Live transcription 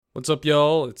What's up,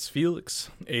 y'all? It's Felix,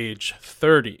 age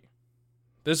 30.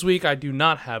 This week, I do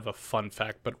not have a fun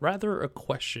fact, but rather a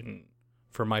question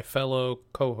for my fellow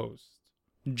co-host,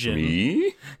 Jim.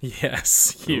 Me?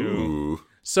 Yes, you. Ooh.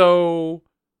 So,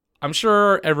 I'm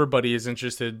sure everybody is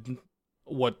interested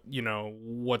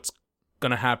what's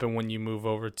gonna happen when you move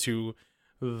over to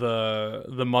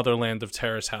the motherland of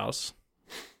Terrace House.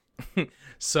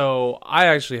 So, I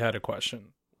actually had a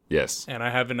question. Yes. And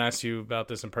I haven't asked you about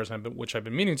this in person, which I've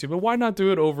been meaning to, but why not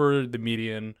do it over the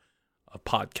median of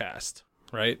podcast,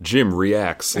 right? Jim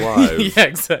reacts live. Yeah,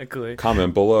 exactly.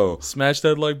 Comment below. Smash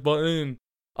that like button.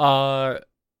 Are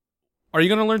you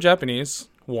going to learn Japanese?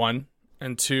 One.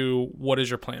 And two, what is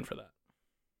your plan for that?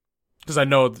 Because I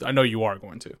know you are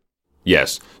going to.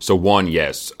 Yes. So one,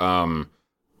 yes.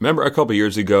 Remember a couple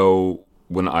years ago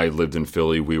when I lived in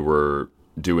Philly, we were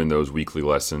doing those weekly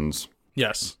lessons?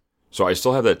 Yes. So I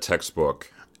still have that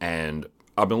textbook, and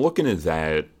I've been looking at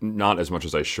that, not as much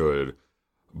as I should,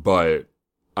 but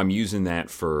I'm using that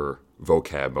for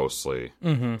vocab mostly.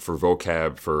 Mm-hmm. For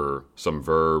vocab, for some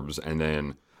verbs, and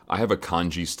then I have a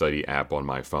kanji study app on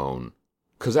my phone.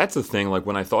 Because that's the thing, like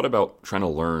when I thought about trying to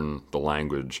learn the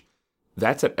language,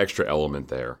 that's an extra element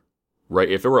there, right?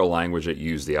 If there were a language that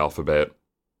used the alphabet,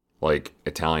 like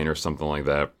Italian or something like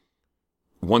that,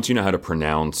 once you know how to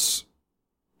pronounce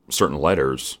certain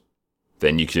letters,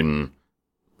 then you can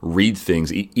read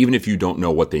things, even if you don't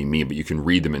know what they mean, but you can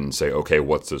read them and say, okay,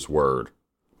 what's this word?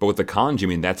 But with the kanji, I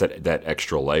mean, that's that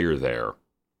extra layer there.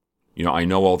 You know, I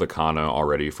know all the kana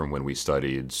already from when we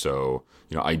studied, so,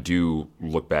 you know, I do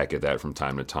look back at that from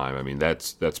time to time. I mean,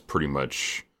 that's pretty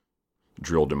much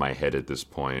drilled in my head at this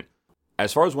point.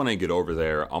 As far as when I get over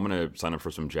there, I'm going to sign up for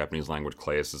some Japanese language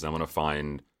classes. I'm going to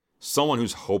find someone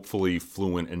who's hopefully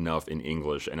fluent enough in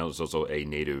English and is also a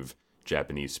native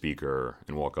Japanese speaker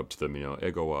and walk up to them, you know,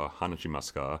 ego wa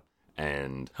hanachimasu ka?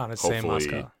 And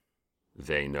hopefully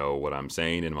they know what I'm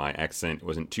saying and my accent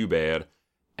wasn't too bad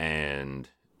and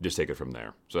just take it from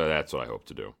there. So that's what I hope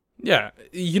to do. Yeah.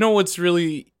 You know what's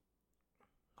really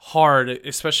hard,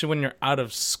 especially when you're out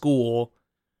of school,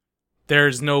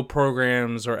 there's no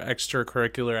programs or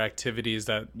extracurricular activities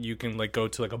that you can like go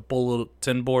to like a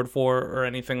bulletin board for or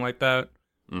anything like that.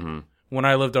 Mm-hmm. When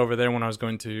I lived over there, when I was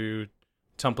going to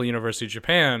Temple University,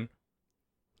 Japan,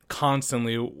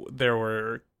 constantly there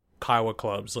were Kaiwa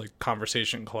clubs, like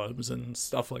conversation clubs and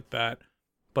stuff like that.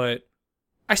 But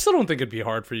I still don't think it'd be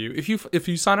hard for you if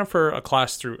you sign up for a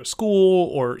class through a school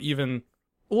or even,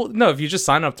 well, no, if you just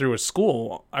sign up through a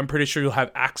school, I'm pretty sure you'll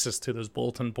have access to those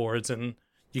bulletin boards and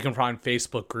you can find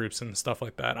Facebook groups and stuff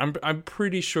like that. I'm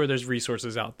pretty sure there's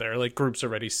resources out there, like groups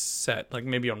already set, like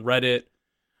maybe on Reddit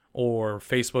or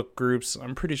Facebook groups.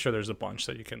 I'm pretty sure there's a bunch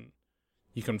that you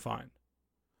can find.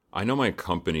 I know my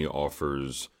company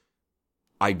offers,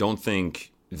 I don't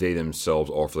think they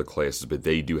themselves offer the classes, but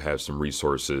they do have some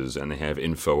resources and they have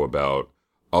info about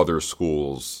other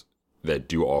schools that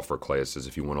do offer classes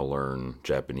if you want to learn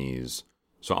Japanese.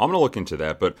 So I'm going to look into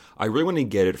that, but I really want to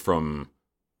get it from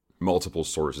multiple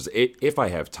sources if I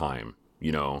have time,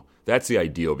 you know. That's the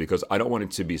ideal because I don't want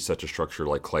it to be such a structured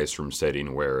like classroom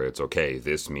setting where it's okay,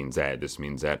 this means that, this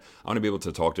means that. I want to be able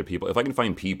to talk to people. If I can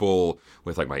find people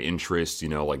with like my interests, you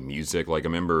know, like music, like I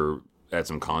remember at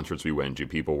some concerts we went to,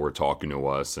 people were talking to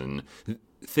us and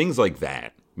things like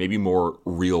that. Maybe more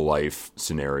real life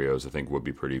scenarios I think would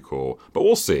be pretty cool. But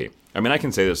we'll see. I mean, I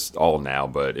can say this all now,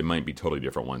 but it might be totally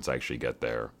different once I actually get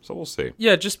there. So we'll see.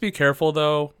 Yeah, just be careful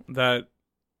though that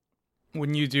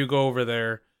when you do go over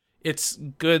there, it's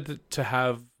good to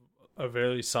have a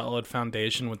very solid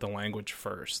foundation with the language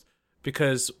first.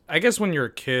 Because I guess when you're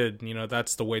a kid, you know,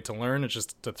 that's the way to learn. It's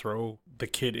just to throw the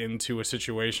kid into a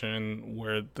situation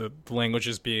where the language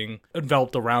is being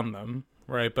enveloped around them,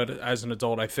 right? But as an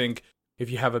adult, I think if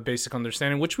you have a basic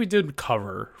understanding, which we did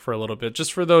cover for a little bit,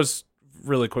 just for those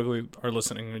really quickly are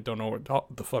listening and don't know what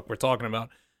the fuck we're talking about,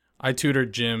 I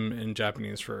tutored Jim in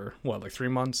Japanese for, like 3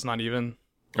 months? Not even?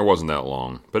 It wasn't that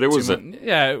long, but it was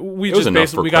we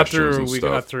got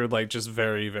through like just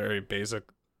very, very basic.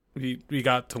 We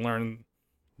got to learn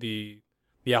the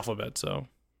alphabet, so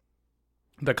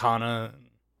the kana and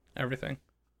everything.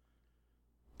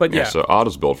 But yeah, so I'll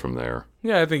just build from there.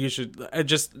 Yeah, I think you should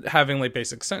just having like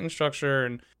basic sentence structure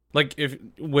and like if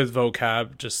with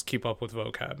vocab, just keep up with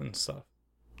vocab and stuff.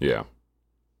 Yeah.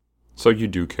 So you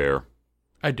do care?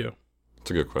 I do.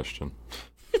 It's a good question.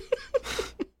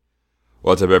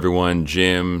 What's up, everyone?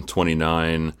 Jim,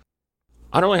 29.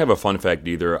 I don't really have a fun fact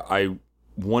either. I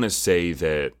want to say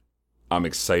that I'm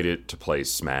excited to play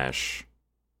Smash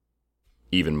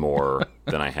even more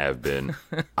than I have been.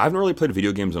 I haven't really played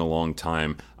video games in a long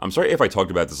time. I'm sorry if I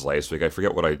talked about this last week. I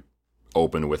forget what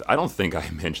open with, I don't think I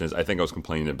mentioned this. I think I was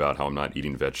complaining about how I'm not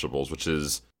eating vegetables, which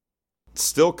is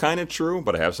still kind of true,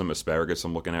 but I have some asparagus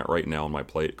I'm looking at right now on my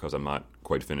plate because I'm not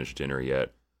quite finished dinner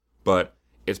yet. But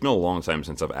it's been a long time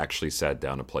since I've actually sat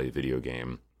down to play a video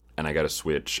game. And I got a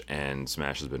Switch, and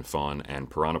Smash has been fun. And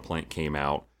Piranha Plant came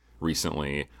out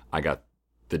recently. I got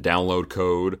the download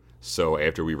code, so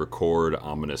after we record,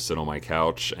 I'm going to sit on my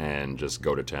couch and just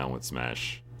go to town with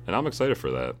Smash. And I'm excited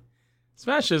for that.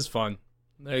 Smash is fun.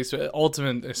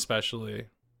 Ultimate especially.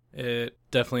 It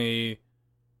definitely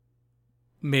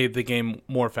made the game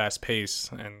more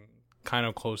fast-paced and kind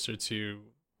of closer to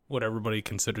what everybody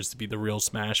considers to be the real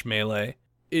Smash Melee.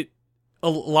 A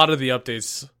lot of the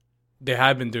updates they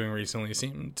have been doing recently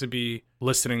seem to be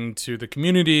listening to the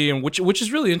community, and which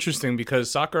is really interesting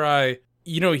because Sakurai,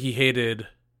 he hated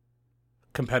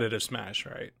competitive Smash,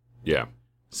 right? Yeah.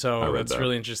 So it's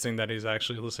really interesting that he's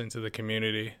actually listening to the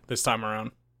community this time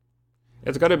around.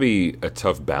 It's got to be a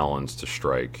tough balance to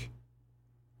strike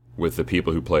with the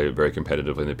people who play it very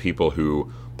competitively and the people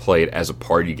who play it as a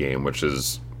party game, which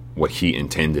is what he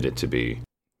intended it to be.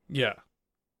 Yeah.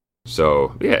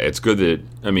 So, yeah, it's good that,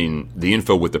 the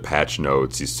info with the patch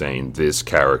notes, he's saying this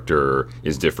character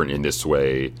is different in this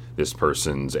way, this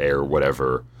person's air,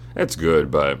 whatever. That's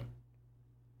good, but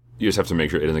you just have to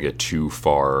make sure it doesn't get too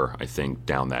far, I think,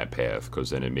 down that path, because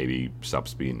then it maybe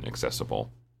stops being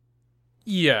accessible.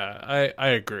 Yeah, I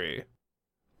agree.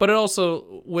 But it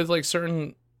also, with like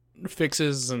certain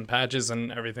fixes and patches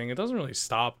and everything, it doesn't really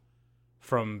stop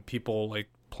from people like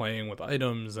playing with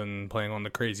items and playing on the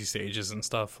crazy stages and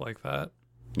stuff like that.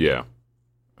 Yeah.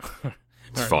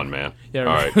 It's fun, man. Yeah,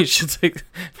 all right. we should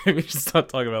stop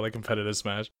talking about like competitive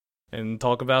Smash and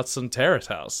talk about some Terrace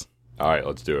House. All right,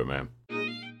 let's do it, man.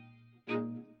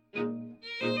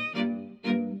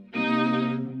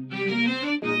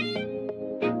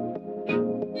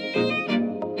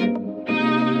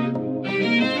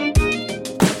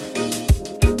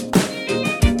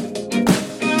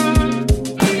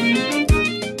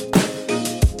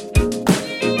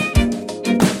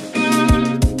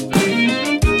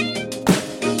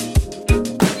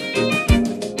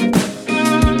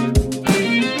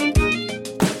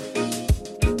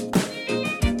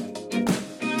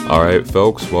 Alright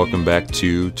folks, welcome back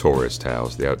to Tourist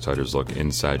House, the outsider's look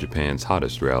inside Japan's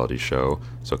hottest reality show.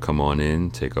 So come on in,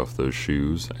 take off those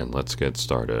shoes, and let's get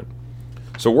started.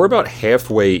 So we're about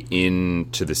halfway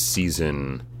into the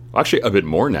season, actually a bit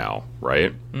more now,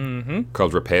 right? Mm-hmm.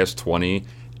 Because we're past 20,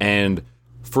 and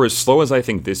for as slow as I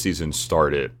think this season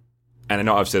started, and I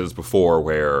know I've said this before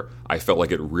where I felt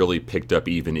like it really picked up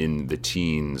even in the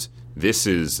teens, this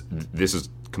is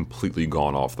completely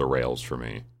gone off the rails for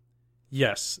me.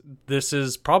 Yes, this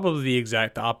is probably the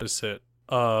exact opposite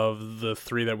of the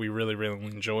 3 that we really, really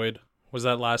enjoyed. Was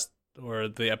that last, or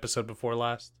the episode before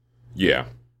last? Yeah.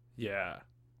 Yeah.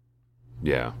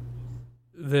 Yeah.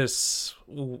 There's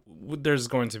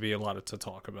going to be a lot to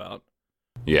talk about.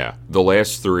 Yeah. The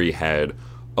last 3 had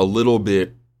a little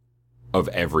bit of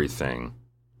everything.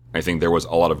 I think there was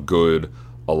a lot of good,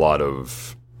 a lot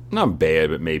of, not bad,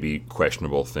 but maybe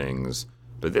questionable things.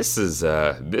 But this is,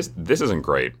 this isn't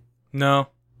great. No.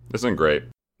 This isn't great.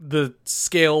 The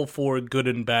scale for good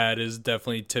and bad is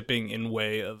definitely tipping in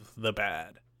way of the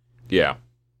bad. Yeah.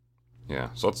 Yeah.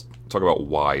 So let's talk about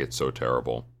why it's so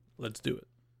terrible. Let's do it.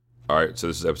 All right. So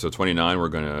this is episode 29. We're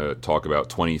going to talk about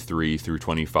 23 through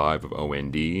 25 of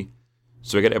OND.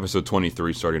 So we got episode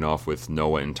 23 starting off with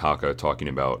Noah and Taka talking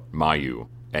about Mayu.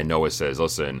 And Noah says,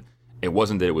 listen, it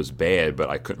wasn't that it was bad, but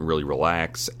I couldn't really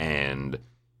relax, and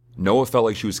Noah felt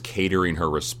like she was catering her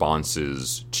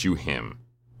responses to him.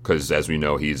 Because, as we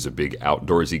know, he's a big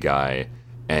outdoorsy guy.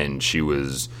 And she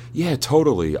was, yeah,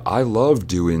 totally. I love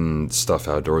doing stuff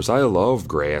outdoors. I love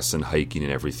grass and hiking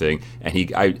and everything. And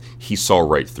he saw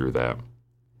right through that.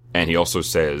 And he also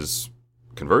says,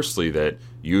 conversely, that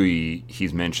Yui,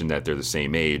 he's mentioned that they're the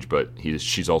same age, but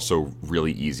she's also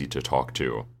really easy to talk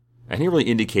to. And he didn't really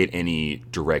indicate any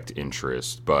direct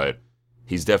interest, but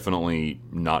he's definitely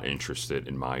not interested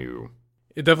in Mayu.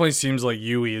 It definitely seems like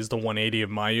Yui is the 180 of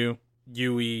Mayu.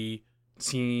 Yui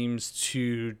seems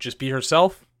to just be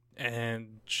herself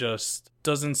and just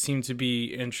doesn't seem to be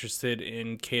interested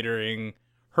in catering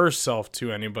herself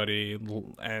to anybody,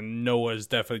 and Noah's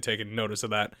definitely taken notice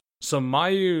of that. So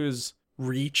Mayu's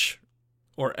reach,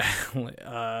 or how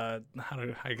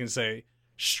I can say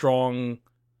strong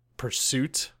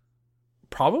pursuit,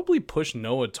 probably pushed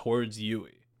Noah towards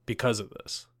Yui because of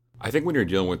this. I think when you're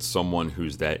dealing with someone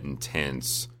who's that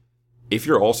intense, if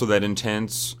you're also that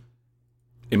intense,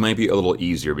 it might be a little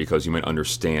easier because you might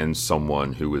understand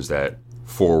someone who is that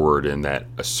forward and that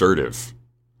assertive.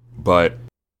 But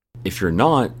if you're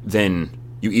not, then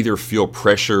you either feel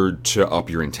pressured to up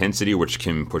your intensity, which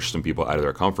can push some people out of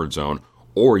their comfort zone,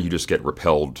 or you just get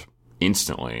repelled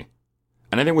instantly.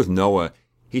 And I think with Noah,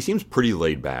 he seems pretty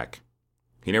laid back.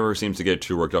 He never seems to get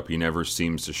too worked up. He never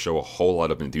seems to show a whole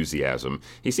lot of enthusiasm.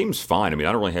 He seems fine. I mean,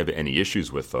 I don't really have any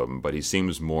issues with him, but he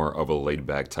seems more of a laid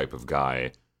back type of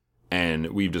guy.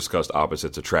 And we've discussed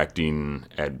opposites attracting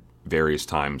at various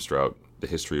times throughout the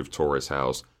history of Taurus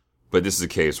House. But this is a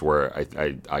case where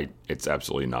it's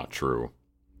absolutely not true.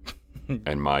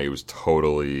 And Mayu was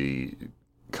totally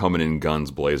coming in guns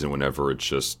blazing whenever it's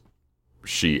just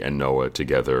she and Noah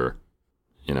together,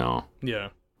 you know. Yeah.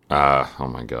 Oh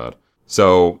my god.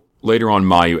 So later on,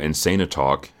 Mayu and Sena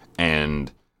talk,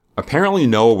 and apparently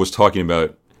Noah was talking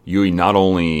about Yui not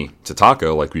only to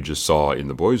Taka, like we just saw in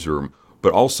the boys' room,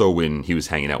 but also when he was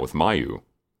hanging out with Mayu.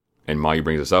 And Mayu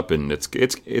brings this up, and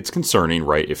it's concerning,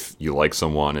 right? If you like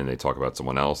someone and they talk about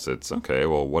someone else, it's okay,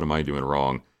 well, what am I doing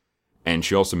wrong? And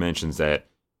she also mentions that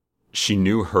she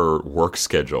knew her work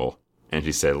schedule, and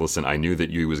she said, listen, I knew that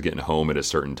Yui was getting home at a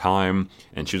certain time,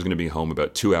 and she was going to be home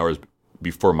about 2 hours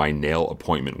before my nail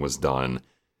appointment was done.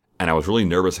 And I was really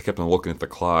nervous. I kept on looking at the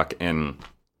clock, and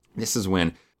this is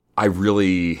when I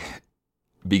really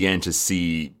began to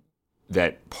see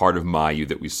that part of Mayu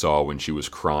that we saw when she was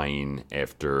crying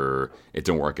after it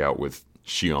didn't work out with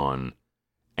Shion.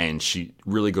 And she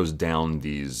really goes down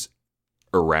these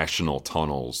irrational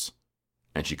tunnels,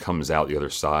 and she comes out the other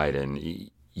side,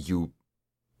 and you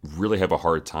really have a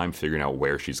hard time figuring out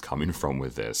where she's coming from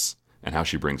with this and how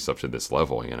she brings stuff to this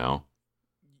level, you know?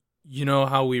 You know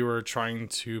how we were trying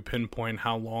to pinpoint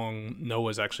how long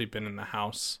Noah's actually been in the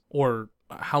house, or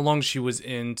how long she was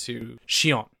into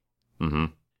Shion? Mm-hmm.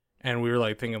 And we were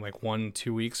like thinking like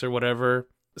 1-2 weeks or whatever.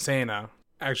 Sena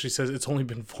actually says it's only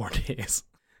been 4 days.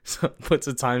 So puts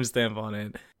a timestamp on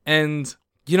it. And,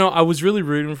 you know, I was really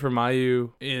rooting for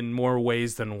Mayu in more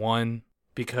ways than one,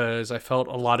 because I felt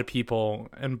a lot of people,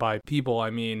 and by people I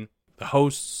mean the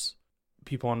hosts,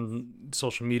 people on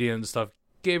social media and stuff,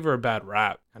 gave her a bad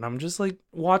rap. And I'm just like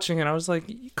watching it, I was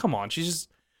like, come on, she's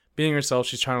just being herself,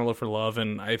 she's trying to look for love,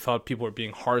 and I thought people were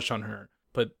being harsh on her.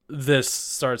 But this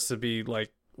starts to be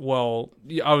like, well,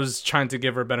 I was trying to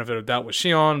give her benefit of doubt with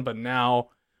Shion, but now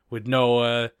with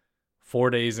Noah, 4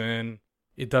 days in,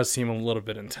 it does seem a little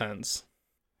bit intense.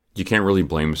 You can't really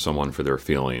blame someone for their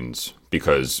feelings,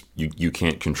 because you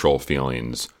can't control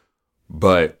feelings.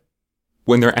 But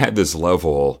when they're at this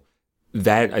level,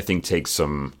 that I think takes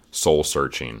some soul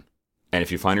searching. And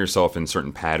if you find yourself in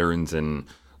certain patterns, and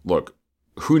look,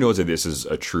 who knows if this is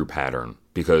a true pattern?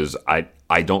 Because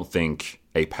I don't think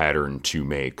a pattern 2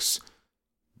 makes.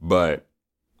 But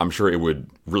I'm sure it would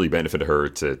really benefit her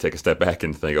to take a step back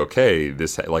and think, okay,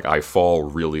 this, like, I fall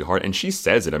really hard. And she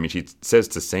says it. I mean, she says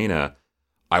to Sena,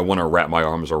 I want to wrap my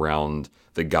arms around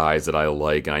the guys that I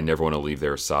like, and I never want to leave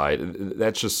their side.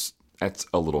 That's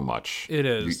a little much. It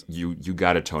is. You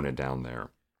got to tone it down there.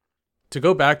 To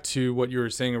go back to what you were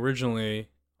saying originally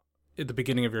at the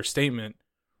beginning of your statement,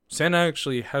 Sena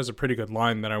actually has a pretty good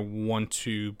line that I want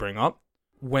to bring up.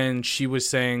 When she was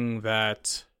saying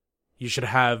that you should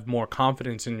have more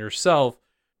confidence in yourself,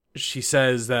 she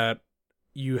says that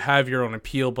you have your own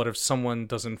appeal, but if someone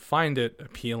doesn't find it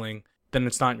appealing, then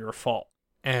it's not your fault.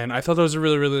 And I thought that was a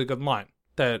really, really good line.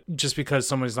 That just because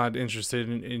someone's not interested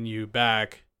in you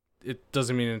back, it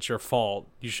doesn't mean it's your fault.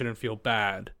 You shouldn't feel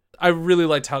bad. I really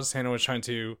liked how Sena was trying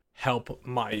to help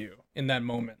Mayu in that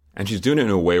moment. And she's doing it in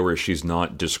a way where she's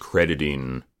not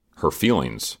discrediting her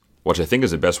feelings, which I think is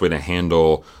the best way to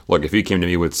handle, look, if he came to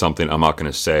me with something, I'm not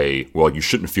going to say, well, you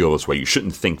shouldn't feel this way, you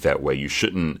shouldn't think that way, you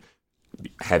shouldn't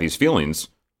have these feelings,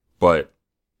 but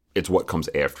it's what comes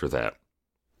after that.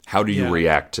 How do you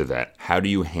react to that? How do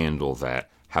you handle that?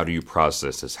 How do you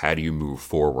process this? How do you move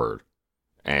forward?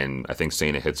 And I think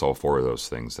Sena hits all 4 of those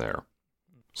things there.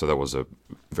 So that was a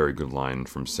very good line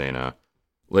from Sena.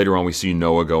 Later on, we see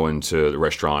Noah go into the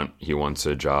restaurant. He wants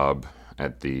a job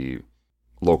at the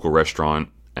local restaurant.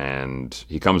 And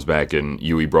he comes back, and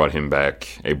Yui brought him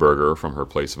back a burger from her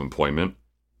place of employment.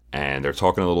 And they're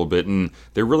talking a little bit, and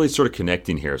they're really sort of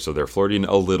connecting here. So they're flirting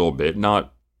a little bit,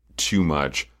 not too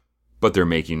much, but they're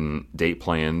making date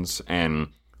plans. And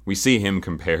we see him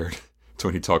compared to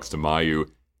when he talks to Mayu.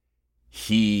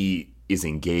 He is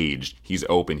engaged. He's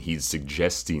open. He's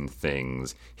suggesting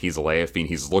things. He's laughing.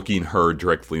 He's looking her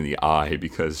directly in the eye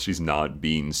because she's not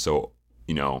being so,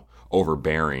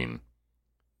 overbearing.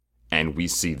 And we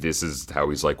see this is how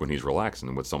he's like when he's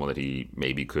relaxing with someone that he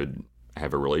maybe could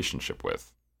have a relationship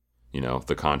with.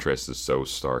 The contrast is so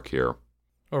stark here.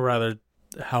 Or rather,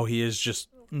 how he is just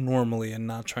normally and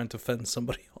not trying to fend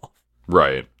somebody off.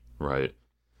 Right.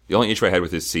 The only issue I had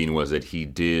with this scene was that he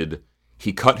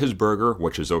cut his burger,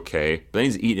 which is okay, but then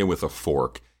he's eating it with a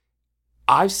fork.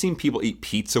 I've seen people eat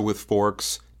pizza with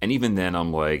forks, and even then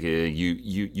I'm like,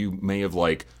 you may have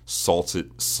like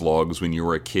salted slugs when you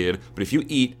were a kid, but if you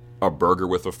eat a burger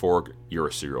with a fork, you're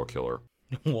a serial killer.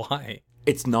 Why?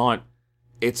 It's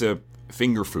a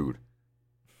finger food.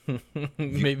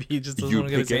 Maybe he just doesn't want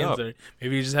to get his hands dirty.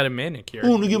 Maybe he just had a manicure. I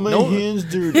want to get my hands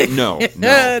dirty. No.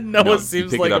 Noah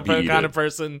seems like a kind of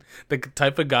person, the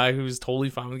type of guy who's totally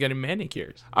fine with getting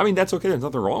manicures. I mean, that's okay. There's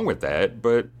nothing wrong with that,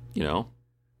 but, you know.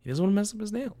 He doesn't want to mess up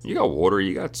his nails. You got water,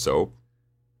 you got soap.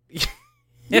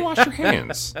 You wash your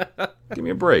hands. Give me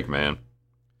a break, man.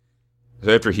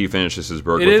 So after he finishes his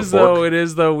burger with the fork... It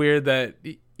is, though, weird that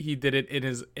he did it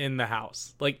in the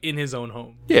house. Like, in his own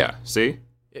home. Yeah, see?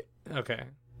 Okay.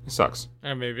 He sucks.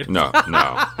 Or maybe No, he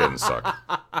doesn't suck.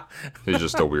 He's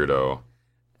just a weirdo.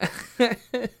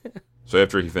 So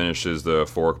after he finishes the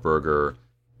fork burger,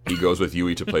 he goes with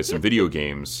Yui to play some video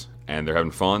games, and they're having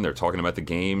fun. They're talking about the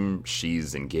game.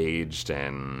 She's engaged,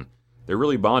 and they're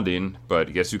really bonding.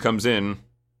 But guess who comes in?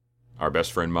 Our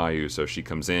best friend Mayu. So she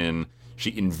comes in.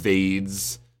 She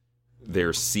invades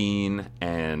their scene,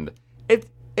 and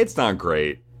it's not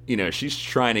great. You know, she's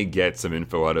trying to get some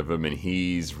info out of him, and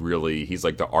he's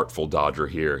like the artful dodger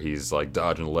here. He's like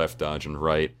dodging left, dodging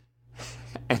right.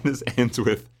 And this ends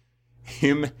with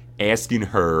him asking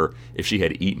her if she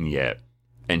had eaten yet.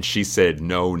 And she said,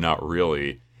 no, not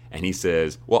really. And he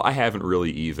says, well, I haven't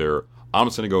really either. I'm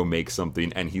just going to go make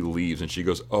something. And he leaves, and she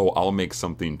goes, oh, I'll make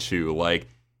something too. Like,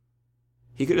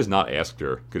 he could have not asked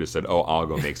her. Could have said, oh, I'll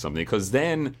go make something. Because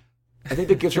then I think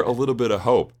that gives her a little bit of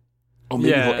hope. Oh,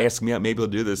 maybe he'll ask me out. Maybe he'll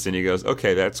do this. And he goes,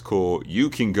 okay, that's cool. You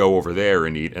can go over there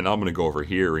and eat, and I'm going to go over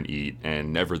here and eat,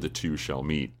 and never the two shall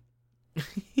meet.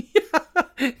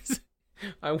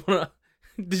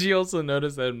 Did you also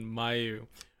notice that Mayu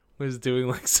was doing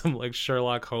like some like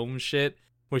Sherlock Holmes shit?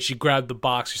 Where she grabbed the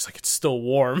box, she's like, it's still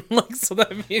warm. Like, so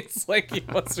that means like he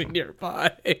must be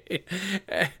nearby.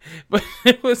 But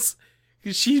it was,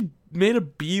 she made a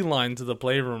beeline to the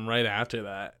playroom right after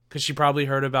that. Because she probably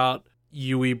heard about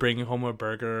Yui bringing home a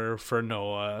burger for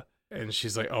Noah, and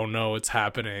she's like, oh no, it's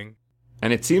happening.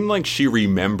 And it seemed like she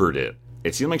remembered it.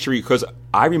 It seemed like because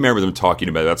I remember them talking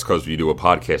about it. That's because we do a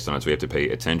podcast on it, so we have to pay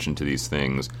attention to these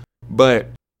things. But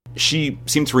she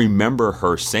seemed to remember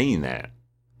her saying that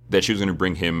she was going to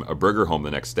bring him a burger home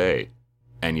the next day.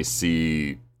 And you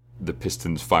see the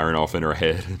pistons firing off in her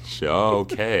head. And she, oh,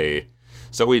 okay.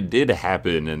 So it did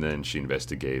happen, and then she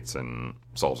investigates and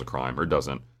solves a crime, or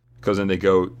doesn't. Because then they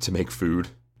go to make food.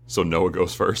 So Noah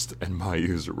goes first, and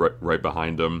Mayu's right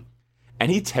behind him.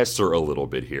 And he tests her a little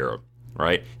bit here,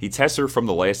 right? He tests her from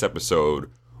the last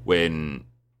episode when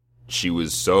she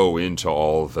was so into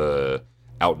all the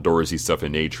outdoorsy stuff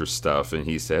and nature stuff. And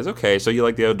he says, okay, so you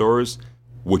like the outdoors?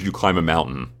 Would you climb a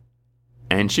mountain?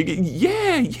 And she goes,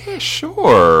 yeah,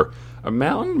 sure. A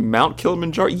mountain? Mount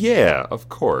Kilimanjaro? Yeah, of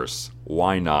course.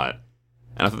 Why not?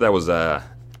 And I thought that was,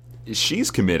 she's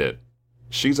committed.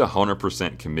 She's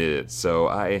 100% committed. So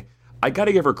I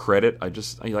gotta give her credit. I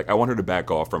want her to back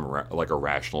off from a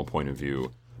rational point of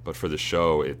view. But for the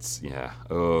show, it's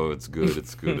good. It's good.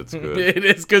 It's good. It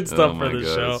is good stuff for the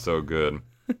show. It's so good.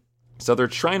 So they're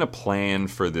trying to plan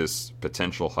for this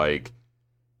potential hike.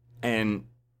 And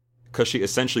because she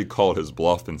essentially called his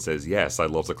bluff and says, yes,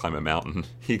 I'd love to climb a mountain.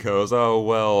 He goes, oh,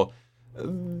 well,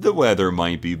 the weather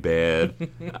might be bad.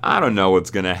 I don't know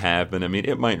what's going to happen. I mean,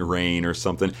 it might rain or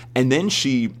something. And then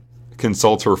she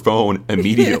consults her phone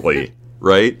immediately,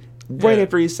 right? Right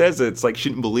after he says it, it's like she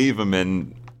didn't believe him.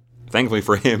 And thankfully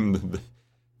for him,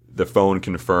 the phone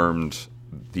confirmed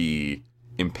the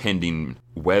impending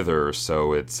weather.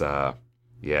 So it's,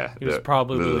 He was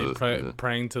probably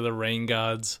praying to the rain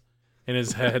gods in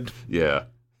his head. Yeah.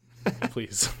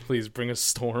 Please bring a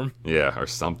storm. Yeah, or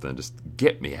something. Just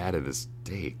get me out of this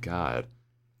day, God.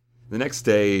 The next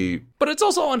day... But it's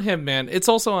also on him, man. It's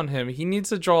also on him. He needs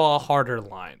to draw a harder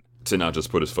line. To not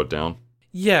just put his foot down?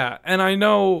 Yeah, and I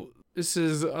know this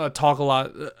is talk a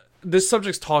lot. This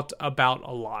subject's talked about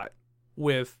a lot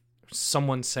with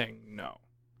someone saying no.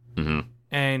 Mm-hmm.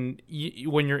 And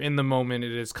when you're in the moment,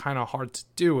 it is kind of hard to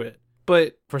do it.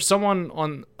 But for someone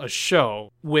on a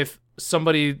show with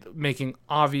somebody making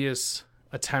obvious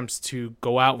attempts to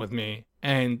go out with me,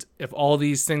 and if all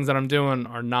these things that I'm doing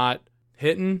are not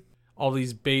hitting, all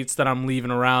these baits that I'm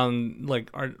leaving around,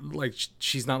 are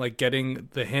she's not getting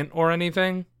the hint or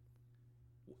anything.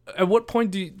 At what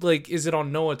point is it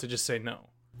on Noah to just say no?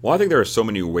 Well, I think there are so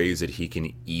many ways that he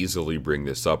can easily bring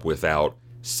this up without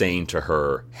saying to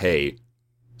her, hey,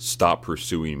 stop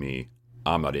pursuing me.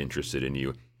 I'm not interested in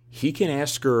you. he can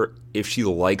ask her if she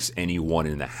likes anyone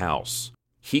in the house.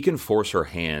 He can force her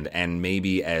hand, and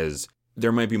maybe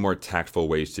there might be more tactful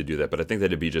ways to do that, but I think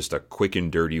that'd be just a quick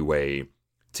and dirty way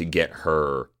to get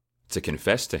her to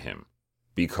confess to him.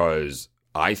 Because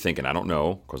I think, and I don't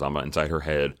know, because I'm not inside her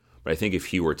head, but I think if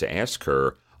he were to ask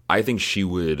her, I think she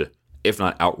would, if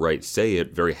not outright say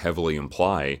it, very heavily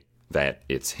imply that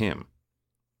it's him.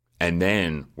 And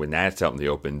then, when that's out in the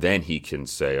open, then he can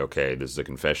say, okay, this is a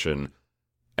confession,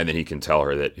 and then he can tell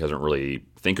her that he doesn't really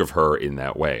think of her in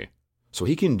that way. So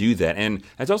he can do that, and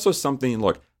that's also something,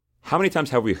 look, how many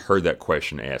times have we heard that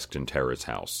question asked in Tara's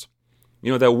house?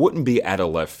 You know, that wouldn't be out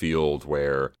of left field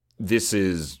where this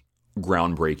is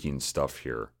groundbreaking stuff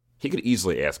here. He could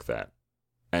easily ask that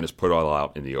and just put it all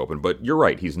out in the open, but you're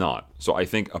right, he's not. So I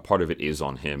think a part of it is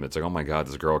on him. It's like, oh my God,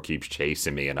 this girl keeps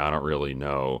chasing me and I don't really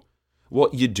know. Well,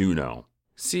 you do know.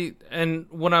 See, and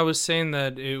when I was saying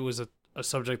that it was a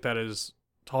subject that is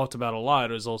talked about a lot,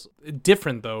 it was also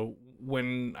different though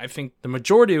when I think the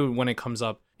majority when it comes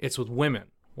up, it's with women.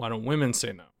 Why don't women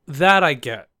say no? That I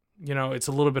get. You know, it's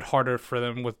a little bit harder for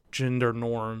them with gender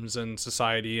norms and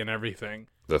society and everything.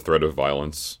 The threat of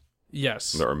violence.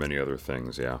 Yes. There are many other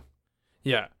things, yeah.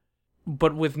 Yeah.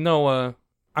 But with Noah,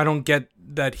 I don't get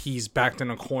that he's backed in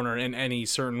a corner in any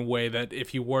certain way that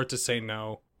if you were to say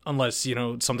no, unless, you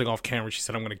know, something off camera, she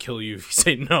said, I'm going to kill you if you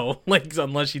say no. Like,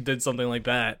 unless she did something like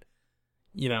that.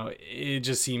 You know, it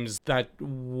just seems that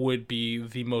would be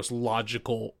the most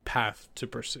logical path to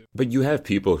pursue. But you have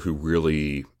people who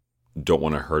really don't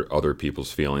want to hurt other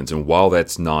people's feelings. And while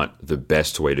that's not the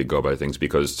best way to go about things,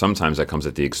 because sometimes that comes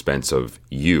at the expense of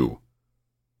you,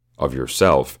 of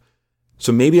yourself.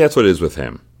 So maybe that's what it is with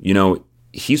him. You know,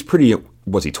 he's pretty,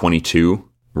 was he 22?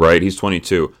 Right? He's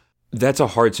 22. That's a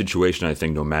hard situation, I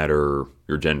think, no matter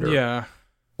your gender. Yeah.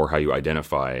 Or how you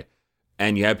identify.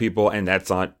 And you have people, and that's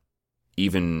not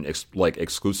even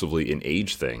exclusively an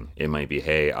age thing. It might be,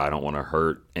 hey, I don't want to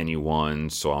hurt anyone,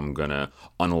 so I'm gonna,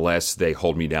 unless they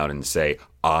hold me down and say,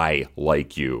 I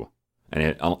like you,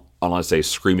 and unless they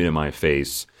scream it in my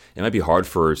face, it might be hard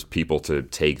for people to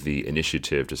take the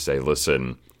initiative to say,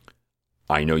 listen,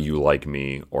 I know you like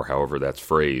me, or however that's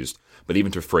phrased, but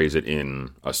even to phrase it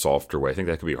in a softer way, I think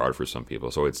that could be hard for some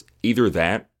people. So it's either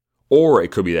that, or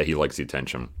it could be that he likes the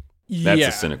attention. That's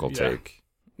a cynical take.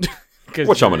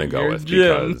 Which I'm going to go with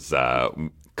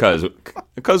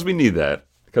because we need that.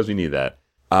 Because we need that.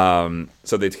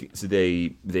 So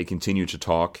they continue to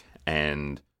talk,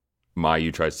 and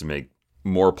Mayu tries to make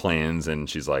more plans, and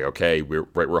she's like, "Okay,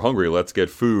 we're hungry. Let's get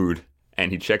food."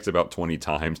 And he checks about 20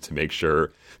 times to make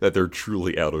sure that they're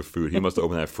truly out of food. He must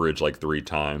open that fridge like 3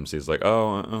 times. He's like,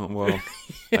 "Oh, well,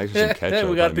 I have some ketchup.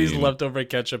 We got these leftover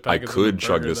ketchup I packets. could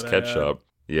chug this ketchup."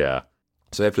 Yeah.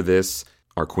 So after this,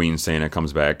 our queen, Sana,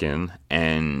 comes back in,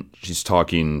 and she's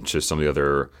talking to some of the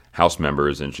other house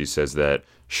members, and she says that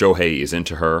Shohei is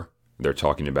into her. They're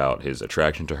talking about his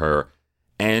attraction to her,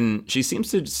 and she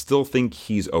seems to still think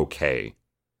he's okay.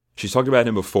 She's talked about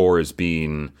him before as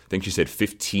being, I think she said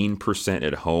 15%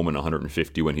 at home and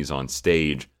 150 when he's on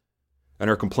stage, and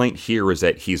her complaint here is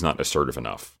that he's not assertive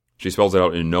enough. She spells it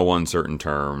out in no uncertain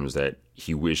terms that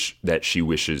she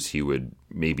wishes he would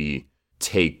maybe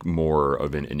take more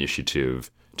of an initiative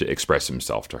to express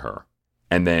himself to her.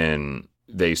 And then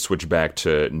they switch back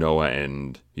to Noah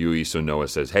and Yui. So Noah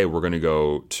says, hey, we're going to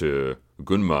go to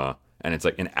Gunma. And it's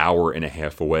like an hour and a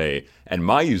half away. And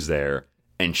Mayu's there.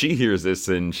 And she hears this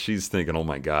and she's thinking, oh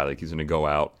my God, like he's going to go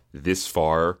out this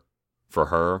far for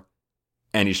her.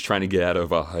 And he's trying to get out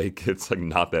of a hike. It's like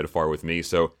not that far with me.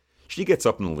 So she gets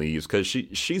up and leaves because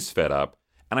she's fed up.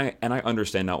 And I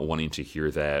understand not wanting to hear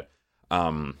that.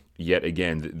 Yet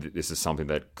again, this is something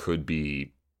that could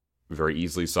be very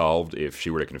easily solved if she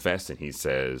were to confess and he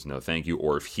says, no, thank you.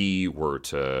 Or if he were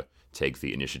to take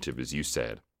the initiative, as you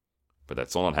said. But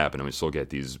that's all not happening. We still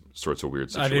get these sorts of weird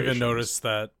situations. I didn't even notice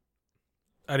that.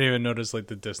 I didn't even notice like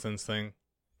the distance thing.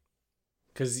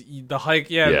 Because the hike,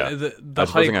 the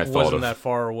hike wasn't that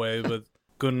far away, but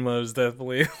Gunma is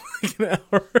definitely like an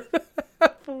hour and a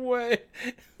half away.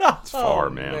 It's far,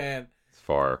 man. It's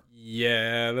far.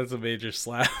 Yeah, that's a major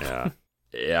slap.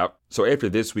 Yeah. So after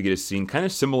this, we get a scene kind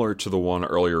of similar to the one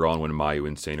earlier on when Mayu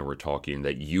and Sana were talking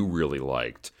that you really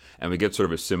liked. And we get sort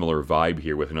of a similar vibe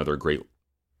here with another great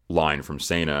line from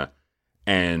Sana.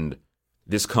 And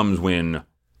this comes when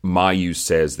Mayu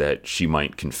says that she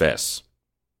might confess.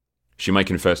 She might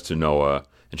confess to Noah.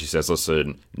 And she says,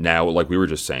 listen, now, like we were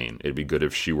just saying, it'd be good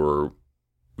if she were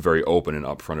very open and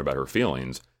upfront about her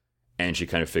feelings. And she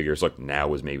kind of figures, look,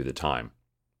 now is maybe the time.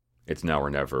 It's now or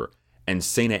never. And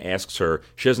Sana asks her,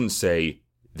 she doesn't say,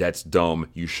 that's dumb,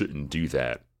 you shouldn't do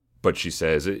that. but she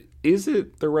says, is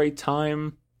it the right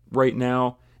time right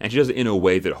now? And she does it in a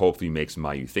way that hopefully makes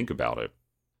Mayu think about it.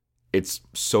 It's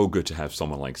so good to have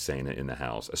someone like Sena in the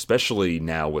house, especially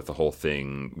now with the whole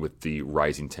thing with the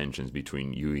rising tensions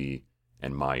between Yui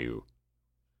and Mayu.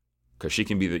 Because she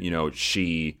can be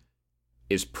she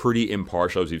is pretty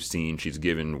impartial, as we've seen. She's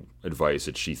given advice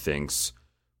that she thinks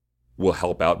will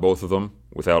help out both of them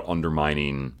without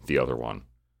undermining the other one.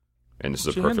 And this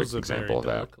is a perfect example of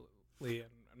that.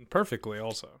 And perfectly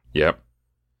also. Yep.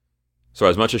 So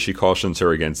as much as she cautions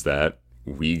her against that,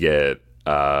 we get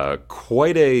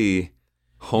quite a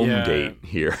home date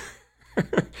here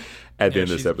at the end of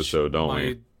this episode, don't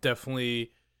we?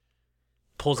 Definitely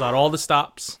pulls out all the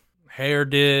stops. Hair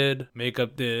did,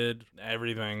 makeup did,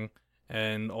 everything.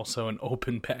 And also an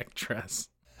open back dress.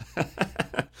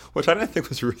 Which I didn't think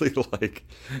was really like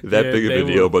that big of a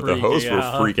deal, but the hosts were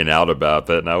freaking out about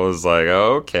that, and I was like,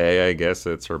 okay, I guess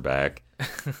it's her back.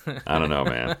 I don't know,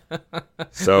 man.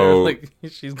 So like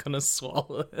she's gonna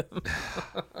swallow him.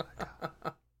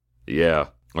 Yeah,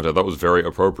 which I thought was very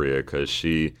appropriate because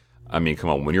come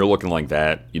on, when you're looking like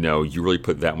that, you really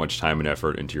put that much time and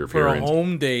effort into your appearance. For a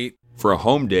home date. For a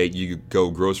home date, you go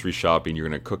grocery shopping, you're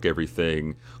going to cook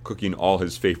everything, cooking all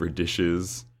his favorite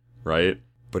dishes, right?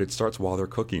 But it starts while they're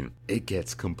cooking. It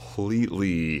gets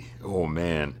completely,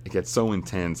 it gets so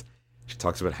intense. She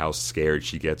talks about how scared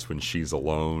she gets when she's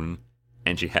alone,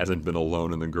 and she hasn't been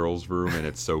alone in the girls' room, and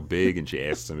it's so big, and she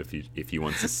asks him if he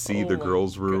wants to see the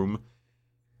girls' room.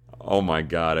 Oh my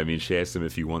God, she asks him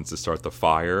if he wants to start the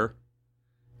fire,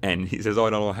 and he says,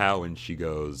 I don't know how, and she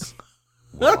goes...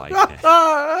 Well,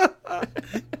 I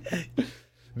can.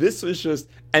 This was just,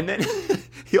 and then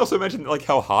he also mentioned like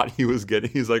how hot he was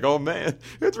getting. He's like, "Oh man,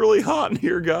 it's really hot in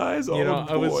here, guys." Oh,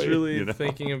 I was really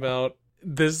thinking about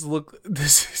this.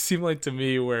 This seemed like to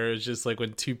me where it's just like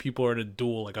when two people are in a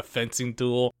duel, like a fencing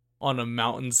duel on a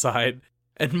mountainside.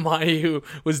 And Mayu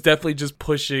was definitely just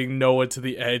pushing Noah to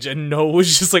the edge, and Noah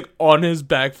was just like on his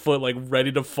back foot, like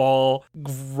ready to fall.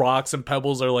 Rocks and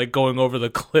pebbles are like going over the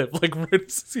cliff, like ready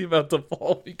to see about to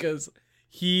fall because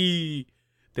he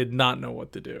did not know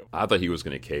what to do. I thought he was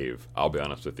going to cave. I'll be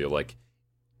honest with you. Like,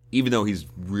 even though he's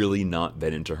really not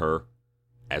that into her,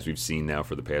 as we've seen now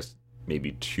for the past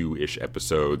maybe 2-ish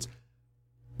episodes,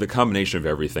 the combination of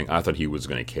everything, I thought he was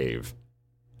going to cave.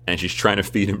 And she's trying to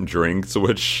feed him drinks,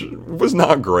 which was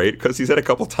not great, because he said a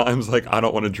couple times, like, I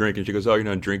don't want to drink. And she goes, oh, you're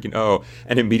not drinking? Oh.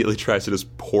 And immediately tries to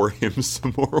just pour him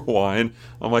some more wine.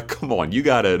 I'm like, come on, you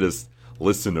gotta just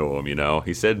listen to him,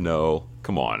 He said no.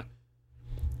 Come on.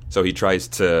 So he tries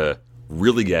to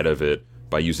really get out of it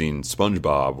by using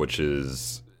SpongeBob, which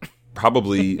is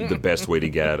probably the best way to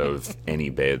get out of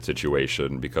any bad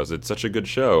situation, because it's such a good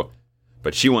show.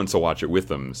 But she wants to watch it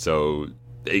with him, so...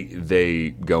 They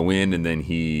go in, and then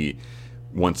he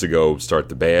wants to go start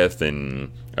the bath,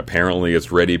 and apparently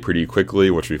it's ready pretty quickly,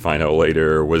 which we find out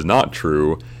later was not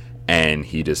true, and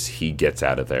he gets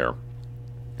out of there.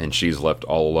 And she's left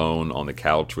all alone on the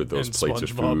couch with those plates of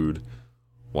food,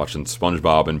 watching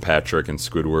SpongeBob and Patrick and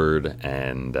Squidward,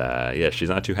 and she's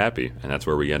not too happy, and that's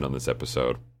where we end on this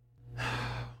episode.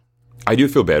 I do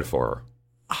feel bad for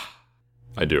her.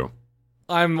 I do.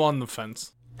 I'm on the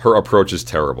fence. Her approach is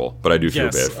terrible, but I do feel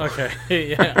bad for her.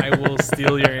 Okay. Yeah, I will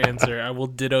steal your answer. I will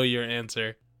ditto your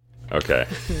answer. Okay.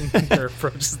 Her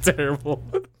approach is terrible.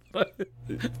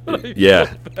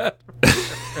 Yeah.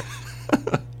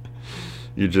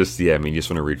 You just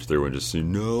want to reach through and just say,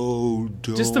 no,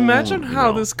 don't. Just imagine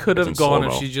how this could have gone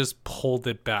if she just pulled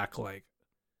it back like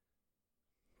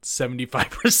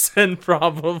 75%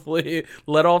 probably.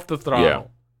 Let off the throttle.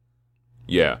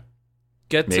 Yeah.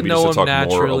 Get maybe to know just to him talk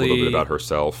naturally. More a little bit about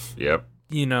herself. Yep.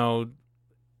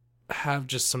 Have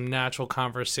just some natural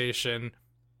conversation.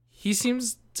 He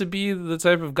seems to be the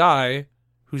type of guy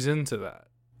who's into that.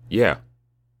 Yeah.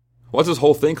 Well, that's his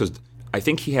whole thing, because I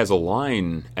think he has a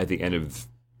line at the end of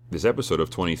this episode of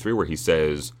 23 where he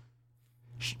says,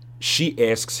 she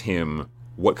asks him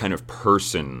what kind of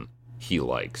person he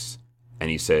likes. And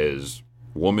he says,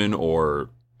 woman or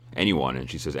anyone. And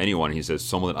she says, anyone. And he says,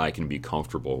 someone that I can be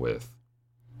comfortable with.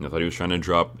 And I thought he was trying to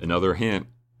drop another hint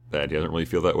that he doesn't really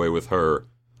feel that way with her.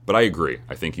 But I agree.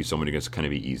 I think he's someone he gets to kind of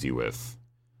be easy with.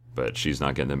 But she's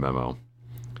not getting the memo.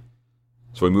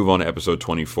 So we move on to episode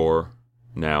 24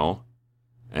 now.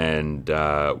 And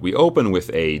we open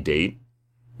with a date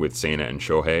with Sena and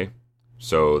Shohei.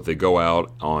 So they go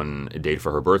out on a date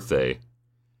for her birthday.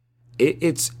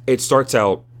 It starts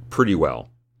out pretty well.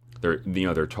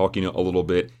 They're talking a little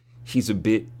bit. He's a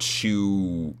bit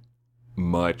too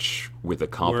much with the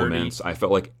compliments. Wordy. I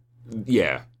felt like,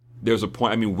 there's a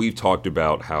point. We've talked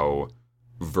about how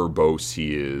verbose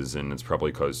he is, and it's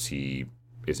probably because he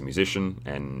is a musician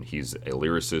and he's a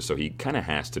lyricist, so he kind of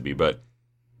has to be. But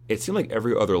it seemed like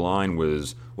every other line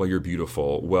was, well, you're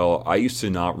beautiful. Well, I used to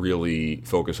not really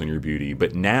focus on your beauty,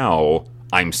 but now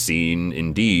I'm seeing,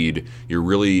 indeed, you're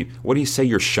really, what do you say,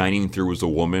 you're shining through as a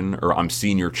woman? Or I'm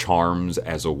seeing your charms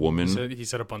as a woman? He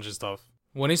said a bunch of stuff.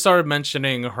 When he started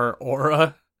mentioning her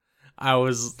aura, I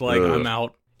was like, I'm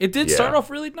out. It did start off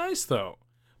really nice, though.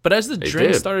 But as the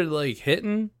drink started, like,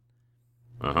 hitting,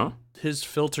 his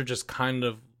filter just kind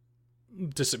of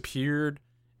disappeared.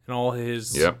 And all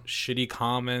his shitty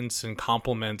comments and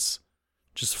compliments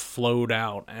just flowed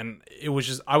out. And it was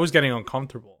just, I was getting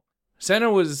uncomfortable. Santa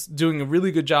was doing a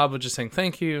really good job of just saying,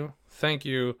 thank you, thank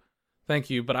you, thank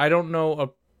you. But I don't know a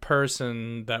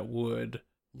person that would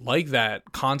like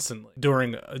that constantly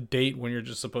during a date when you're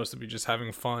just supposed to be just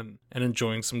having fun and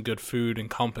enjoying some good food and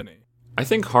company. I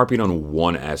think harping on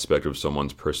one aspect of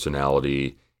someone's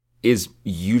personality is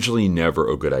usually never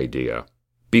a good idea.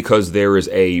 Because there is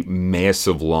a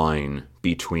massive line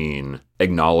between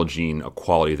acknowledging a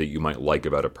quality that you might like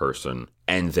about a person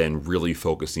and then really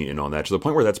focusing in on that to the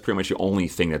point where that's pretty much the only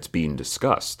thing that's being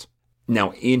discussed.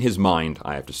 Now, in his mind,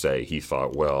 I have to say, he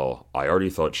thought, well, I already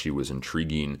thought she was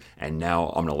intriguing, and now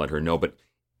I'm going to let her know. But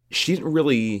she didn't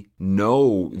really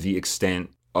know the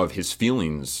extent of his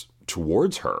feelings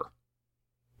towards her.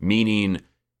 Meaning,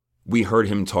 we heard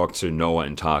him talk to Noah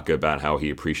and Taka about how he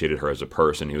appreciated her as a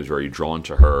person. He was very drawn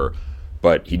to her.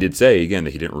 But he did say, again,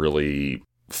 that he didn't really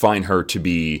find her to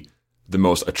be the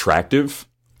most attractive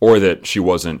or that she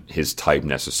wasn't his type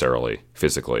necessarily,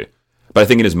 physically. But I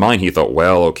think in his mind, he thought,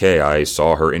 well, okay, I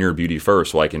saw her inner beauty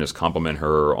first, so I can just compliment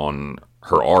her on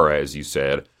her aura, as you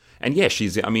said. And yeah,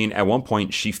 at one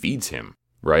point, she feeds him,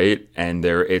 right? And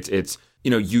it's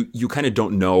you kind of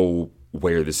don't know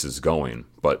where this is going,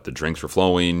 but the drinks were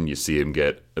flowing. You see him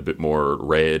get a bit more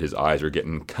red. His eyes are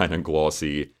getting kind of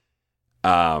glossy.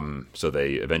 So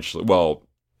they eventually,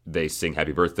 they sing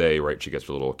happy birthday, right? She gets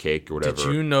her little cake or whatever.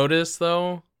 Did you notice,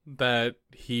 though, that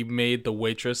he made the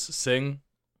waitress sing?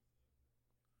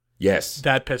 Yes.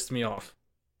 That pissed me off.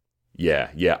 Yeah.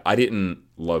 I didn't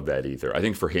love that either. I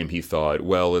think for him, he thought,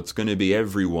 well, it's going to be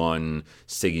everyone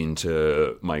singing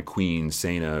to my queen,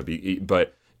 Santa.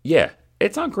 But yeah,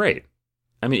 it's not great.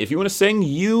 I mean, if you want to sing,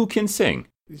 you can sing.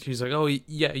 She's like, oh,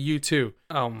 yeah, you too.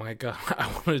 Oh, my God. I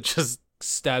want to just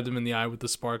stab him in the eye with the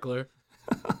sparkler.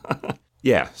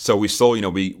 Yeah, so we still,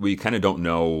 we kind of don't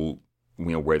know,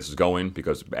 where this is going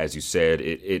because, as you said,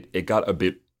 it got a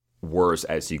bit worse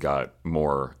as he got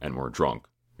more and more drunk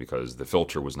because the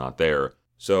filter was not there.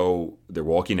 So they're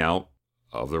walking out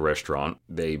of the restaurant.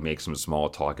 They make some small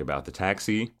talk about the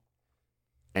taxi.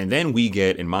 And then we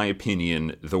get, in my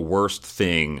opinion, the worst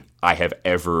thing I have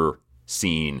ever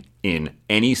seen in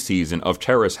any season of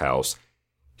Terrace House.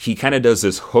 He kind of does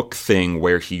this hook thing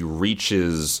where he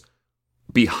reaches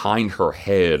behind her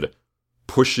head,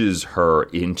 pushes her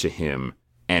into him,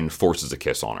 and forces a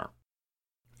kiss on her.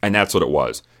 And that's what it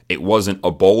was. It wasn't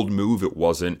a bold move. It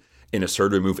wasn't an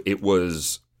assertive move. It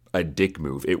was a dick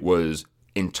move. It was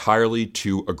entirely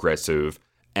too aggressive.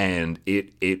 And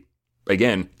it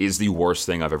again, is the worst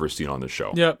thing I've ever seen on this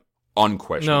show. Yep.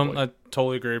 Unquestionably. No, I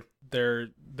totally agree.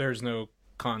 There's no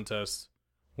contest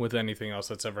with anything else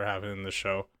that's ever happened in the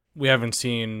show. We haven't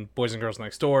seen Boys and Girls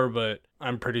Next Door, but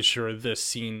I'm pretty sure this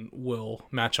scene will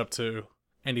match up to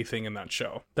anything in that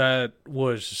show. That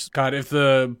was, God, if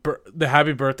the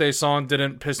Happy Birthday song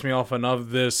didn't piss me off enough,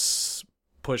 this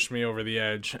pushed me over the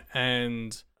edge.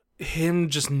 And him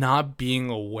just not being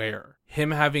aware,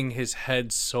 him having his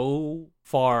head so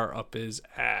far up his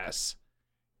ass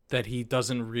that he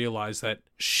doesn't realize that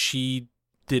she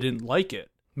didn't like it.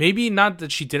 Maybe not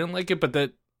that she didn't like it, but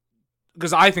that,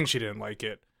 because I think she didn't like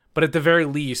it, but at the very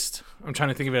least, I'm trying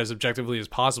to think of it as objectively as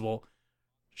possible,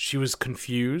 she was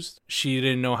confused. She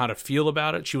didn't know how to feel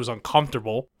about it. She was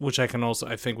uncomfortable, which I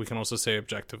think we can also say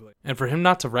objectively. And for him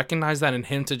not to recognize that and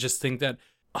him to just think that,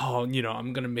 oh,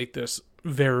 I'm going to make this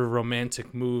very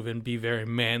romantic move and be very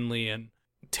manly and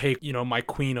take, my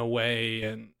queen away.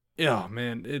 And, oh,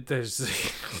 man,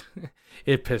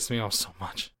 it pissed me off so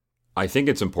much. I think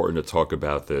it's important to talk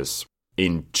about this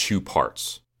in two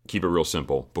parts. Keep it real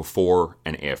simple, before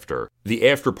and after. The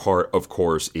after part, of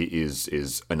course,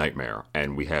 is a nightmare,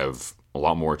 and we have a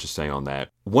lot more to say on that.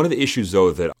 One of the issues,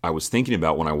 though, that I was thinking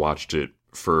about when I watched it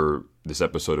for this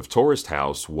episode of Tourist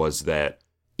House was that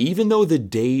even though the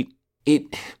date,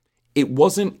 it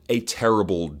wasn't a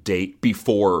terrible date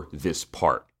before this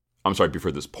part. I'm sorry,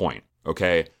 before this point,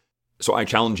 okay? So I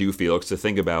challenge you, Felix, to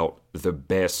think about the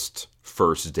best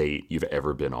first date you've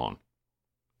ever been on.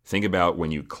 Think about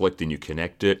when you clicked and you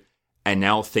connected, and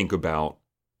now think about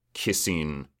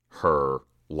kissing her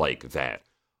like that.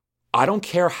 I don't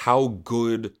care how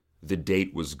good the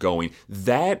date was going.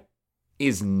 That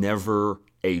is never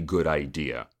a good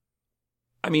idea.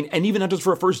 I mean, and even not just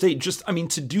for a first date, just, I mean,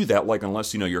 to do that, like,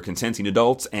 unless, you're consenting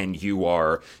adults and you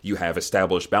have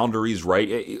established boundaries,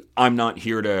 right? I'm not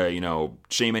here to,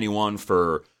 shame anyone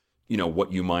for,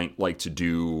 what you might like to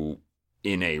do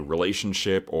in a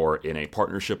relationship or in a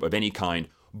partnership of any kind,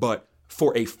 but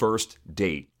for a first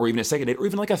date, or even a second date, or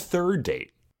even like a third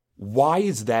date, why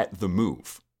is that the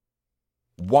move?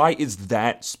 Why is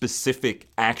that specific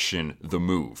action the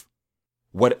move?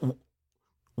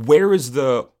 Where is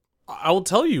the... I will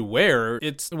tell you where.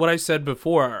 It's what I said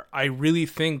before. I really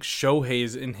think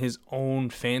Shohei's in his own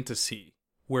fantasy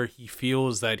where he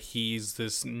feels that he's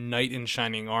this knight in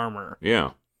shining armor.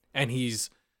 Yeah. And he's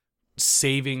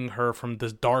saving her from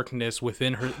the darkness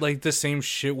within her. Like the same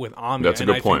shit with Ami. That's a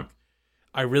good point.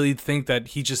 I really think that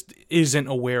he just isn't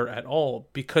aware at all.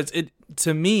 Because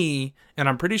to me, and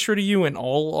I'm pretty sure to you and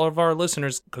all of our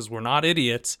listeners, because we're not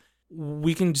idiots,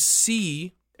 we can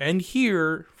see and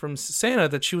hear from Sana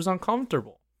that she was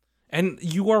uncomfortable. And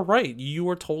you are right. You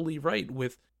are totally right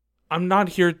with, I'm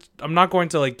not going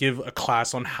to like give a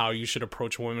class on how you should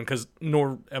approach women, because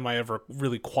nor am I ever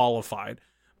really qualified.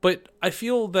 But I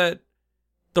feel that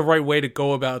the right way to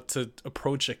go about to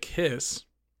approach a kiss,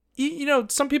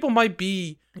 some people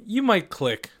you might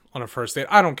click on a first date.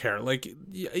 I don't care. Like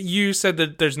you said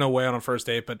that there's no way on a first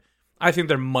date, but I think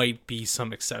there might be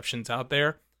some exceptions out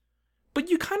there. But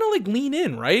you kind of like lean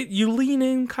in, right? You lean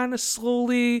in kind of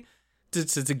slowly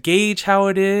to gauge how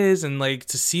it is and like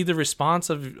to see the response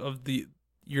of the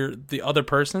other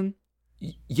person.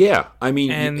 Yeah, I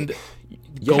mean, and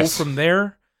go from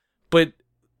there. But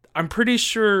I'm pretty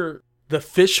sure the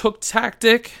fishhook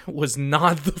tactic was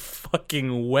not the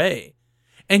fucking way.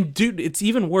 And dude, it's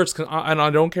even worse. And I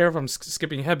don't care if I'm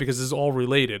skipping ahead because this is all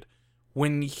related.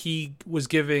 When he was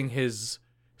giving his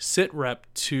sit rep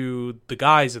to the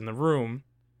guys in the room,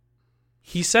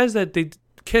 he says that they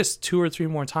kissed 2 or 3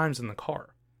 more times in the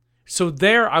car. So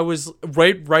there I was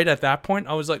right at that point,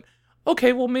 I was like,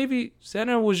 okay, well maybe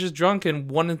Sana was just drunk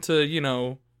and wanted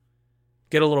to,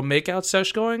 get a little makeout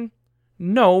sesh going.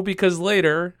 No, because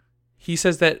later he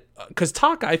says that, because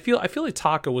Taka, I feel like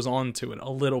Taka was onto it a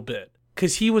little bit,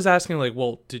 because he was asking like,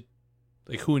 well,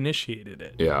 who initiated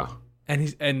it? Yeah.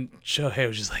 And Shohei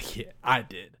was just like, yeah, I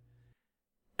did.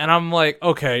 And I'm like,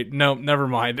 okay, no, never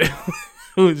mind. It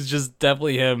was just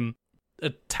definitely him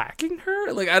attacking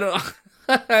her. Like, I don't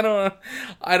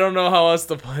know how else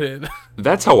to put it.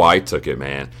 That's how I took it,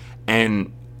 man.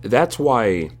 And that's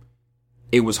why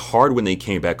it was hard when they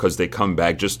came back, because they come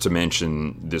back, just to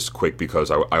mention this quick, because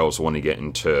I also want to get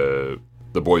into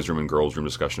the boys' room and girls' room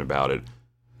discussion about it.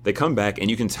 They come back,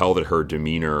 and you can tell that her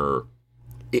demeanor,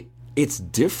 it's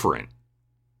different.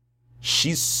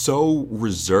 She's so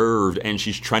reserved, and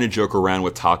she's trying to joke around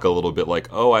with Taka a little bit, like,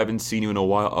 oh, I haven't seen you in a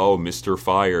while. Oh, Mr.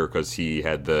 Fire, because he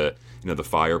had the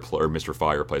fireplace, or Mr.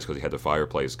 Fireplace, because he had the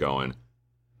fireplace going.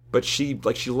 But she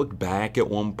looked back at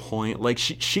one point, like,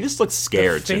 she just looked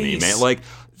scared to me, man. Like,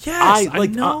 yes, I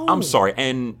know. I'm sorry,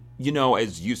 and,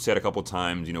 as you said a couple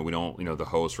times, we don't, the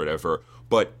host, whatever,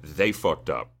 but they fucked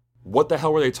up. What the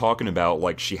hell were they talking about?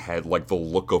 Like, she had, like, the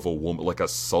look of a woman, like a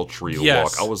sultry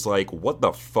look. I was like, what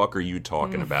the fuck are you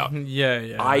talking about?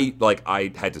 Yeah.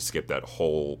 I had to skip that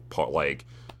whole part, like,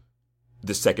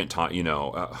 the second time,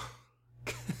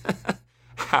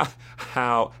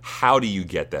 how do you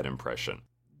get that impression?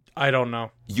 I don't know.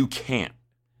 You can't.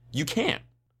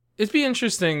 It'd be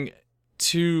interesting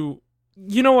to,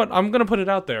 you know what? I'm going to put it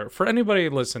out there. For anybody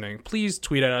listening, please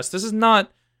tweet at us. This is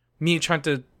not me trying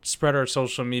to spread our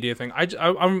social media thing.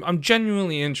 I'm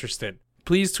genuinely interested.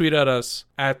 Please tweet at us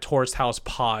at Tourist House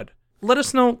Pod. Let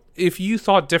us know if you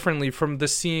thought differently from the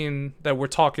scene that we're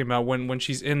talking about when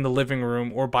she's in the living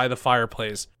room or by the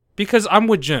fireplace. Because I'm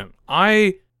with Jim.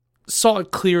 I saw it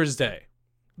clear as day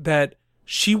that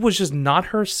she was just not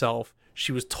herself.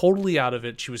 She was totally out of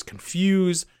it. She was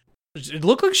confused. It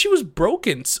looked like she was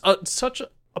broken. Such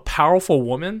a powerful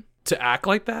woman to act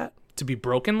like that, to be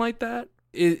broken like that.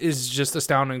 It is just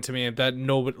astounding to me that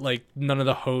none of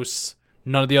the hosts,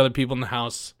 none of the other people in the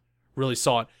house really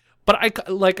saw it. But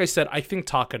like I said, I think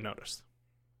Taka noticed.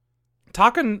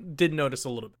 Taka did notice a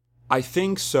little bit. I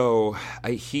think so.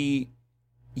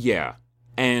 Yeah.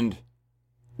 And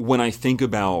when I think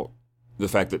about the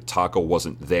fact that Taka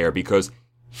wasn't there, because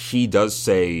he does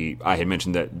say, I had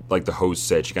mentioned that, like the host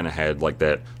said, she kind of had like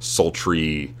that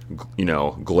sultry,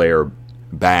 glare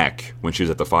back when she was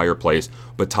at the fireplace.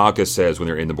 But Taka says, when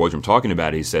they're in the boys' room talking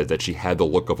about it, he says that she had the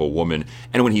look of a woman.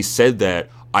 And when he said that,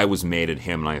 I was mad at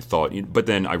him, and I thought, but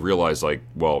then I realized, like,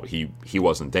 well, he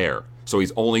wasn't there. So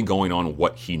he's only going on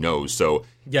what he knows. So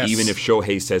even if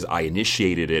Shohei says, I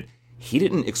initiated it, he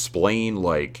didn't explain,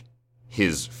 like,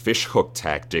 his fishhook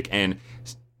tactic. And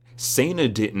Sana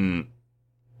didn't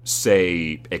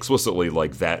say explicitly,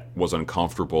 like, that was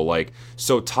uncomfortable. Like,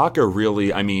 so Taka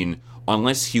really, I mean,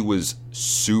 unless he was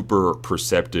super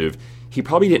perceptive, he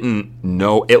probably didn't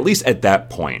know, at least at that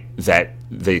point, that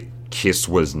the kiss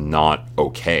was not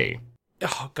okay.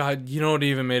 Oh, God, you know what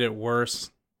even made it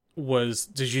worse was,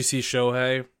 did you see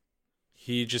Shohei?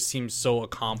 He just seems so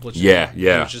accomplished. Yeah. He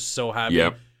was just so happy.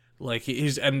 Yep. Like,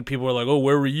 and people were like, oh,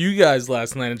 where were you guys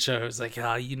last night? And Shohei was like,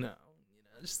 you know,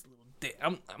 just a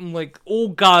little I'm like, oh,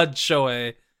 God,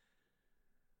 Shohei.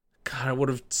 God, I would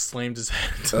have slammed his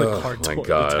head to the car door,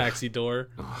 the taxi door.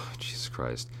 Oh, Jesus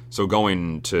Christ. So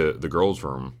going to the girls'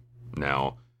 room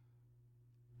now,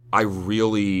 I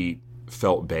really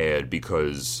felt bad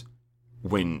because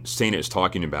when Sana is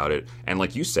talking about it, and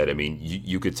like you said, I mean,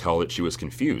 you could tell that she was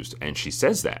confused, and she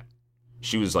says that.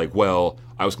 She was like, well,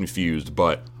 I was confused,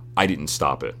 but I didn't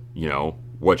stop it, you know,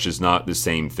 which is not the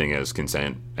same thing as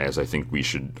consent, as I think we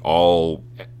should all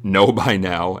know by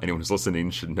now. Anyone who's listening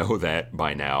should know that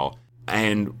by now.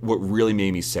 And what really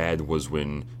made me sad was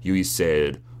when Yui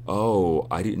said, oh,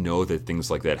 I didn't know that things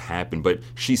like that happened. But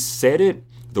she said it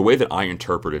the way that I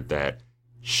interpreted that.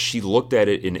 She looked at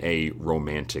it in a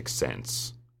romantic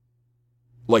sense.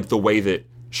 Like the way that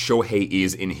Shohei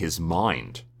is in his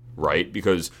mind, right?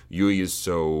 Because Yui is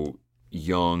so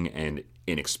young and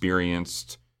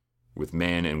inexperienced with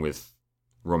men and with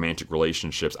romantic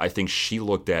relationships. I think she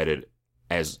looked at it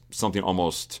as something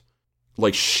almost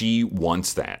like she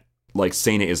wants that. Like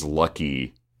Sana is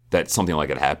lucky that something like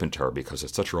it happened to her because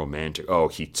it's such a romantic, oh,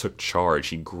 he took charge,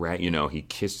 he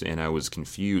kissed and I was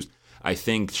confused. I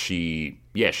think she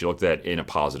looked at it in a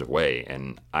positive way,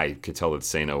 and I could tell that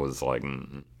Sana was like,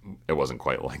 it wasn't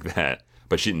quite like that,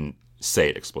 but she didn't say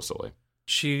it explicitly.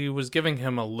 She was giving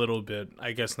him a little bit,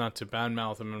 I guess, not to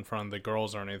badmouth him in front of the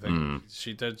girls or anything.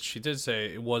 She did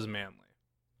say it was manly.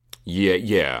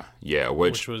 Yeah,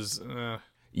 which was...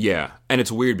 Yeah, and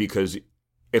it's weird because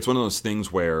it's one of those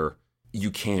things where you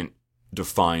can't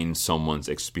define someone's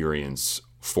experience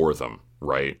for them,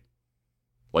 right?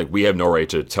 Like, we have no right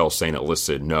to tell Sana,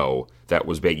 listen, no, that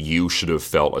was bad. You should have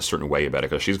felt a certain way about it,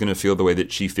 because she's going to feel the way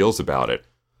that she feels about it.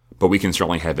 But we can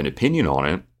certainly have an opinion on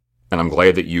it. And I'm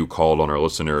glad that you called on our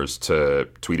listeners to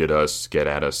tweet at us, get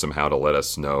at us somehow to let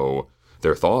us know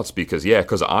their thoughts. Because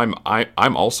I'm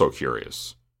also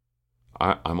curious.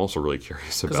 I'm also really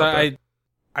curious about that.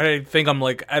 I think I'm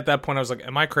like, at that point, I was like,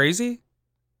 am I crazy?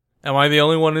 Am I the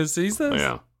only one who sees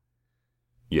this?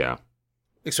 Yeah.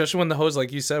 Especially when the hose,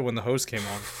 like you said, when the hose came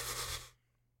on.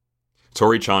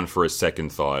 Tori-chan, for a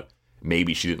second, thought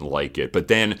maybe she didn't like it. But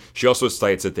then she also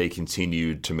cites that they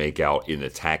continued to make out in the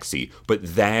taxi.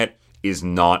 But that is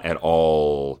not at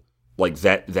all, like,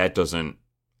 that doesn't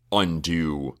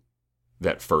undo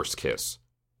that first kiss.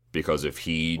 Because if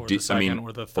he or did, the second,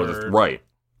 or the third. Right.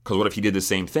 Because what if he did the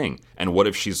same thing? And what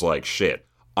if she's like, shit,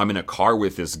 I'm in a car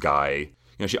with this guy.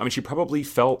 You know, she probably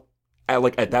felt,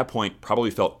 at that point, probably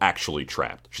felt actually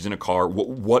trapped. She's in a car.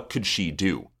 What could she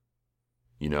do?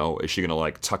 You know, is she going to,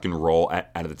 like, tuck and roll out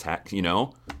of the taxi, you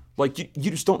know? Like, you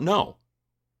just don't know.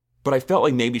 But I felt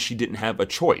like maybe she didn't have a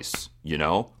choice, you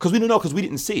know? Because we don't know, because we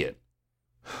didn't see it.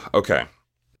 Okay.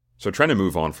 So trying to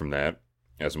move on from that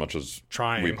as much as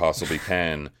we possibly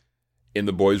can. In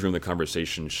the boys' room, the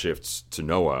conversation shifts to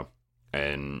Noah,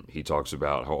 and he talks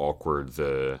about how awkward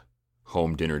the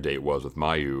home dinner date was with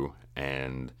Mayu,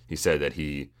 and he said that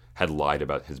he had lied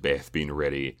about his bath being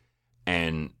ready,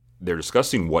 and they're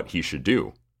discussing what he should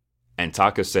do. And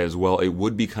Taka says, well, it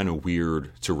would be kind of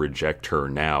weird to reject her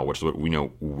now, which is what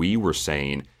we were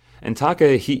saying. And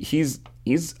Taka, he's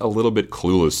a little bit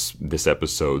clueless this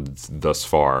episode thus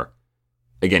far.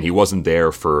 Again, he wasn't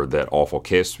there for that awful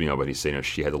kiss, but he's saying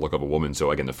she had the look of a woman.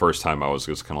 So again, the first time I was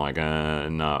just kind of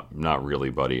like, not really,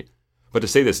 buddy. But to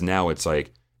say this now, it's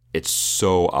like, it's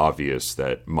so obvious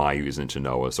that Mayu is into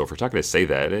Noah. So for Taka to say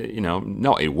that,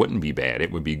 no, it wouldn't be bad.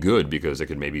 It would be good because it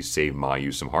could maybe save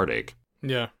Mayu some heartache.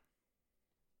 Yeah.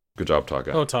 Good job,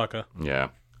 Taka. Oh, Taka. Yeah.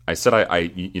 I said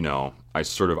I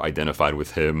sort of identified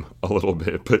with him a little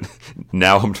bit, but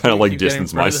now I'm trying to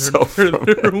distance myself from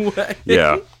him.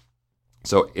 Yeah.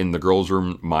 So in the girls'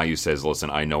 room, Mayu says, listen,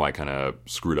 I know I kind of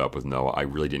screwed up with Noah. I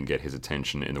really didn't get his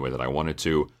attention in the way that I wanted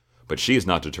to. But she is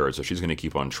not deterred, so she's going to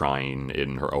keep on trying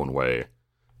in her own way.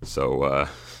 So,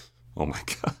 oh my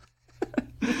God.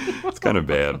 It's kind of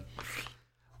bad.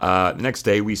 The next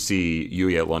day, we see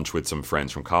Yui at lunch with some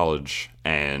friends from college,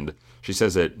 and she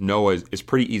says that Noah is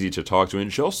pretty easy to talk to,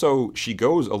 and she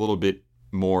goes a little bit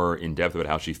more in depth about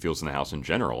how she feels in the house in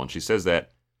general, and she says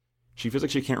that she feels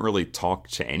like she can't really talk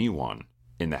to anyone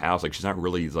in the house, like she's not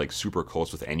really like super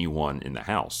close with anyone in the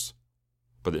house,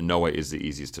 but that Noah is the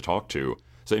easiest to talk to.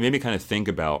 So it made me kind of think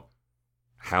about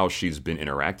how she's been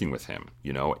interacting with him.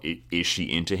 You know, is she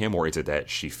into him, or is it that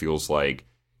she feels like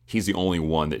he's the only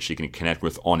one that she can connect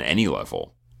with on any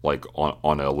level, like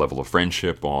on a level of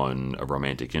friendship, on a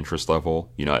romantic interest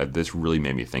level? You know, this really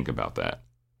made me think about that.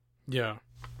 Yeah.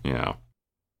 Yeah.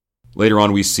 Later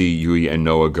on, we see Yui and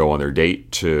Noah go on their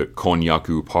date to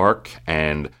Konnyaku Park,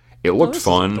 and it looked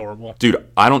fun. Adorable. Dude,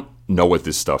 I don't know what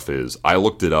this stuff is. I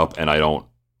looked it up, and I don't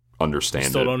understand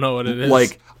Still it. don't know what it is.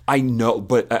 Like, I know,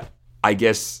 but I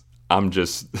guess I'm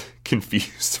just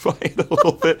confused by it a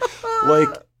little bit. Like,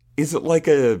 is it like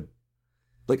a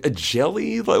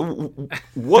jelly? Like,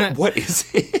 what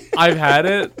is it? I've had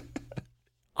it.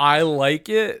 I like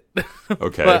it.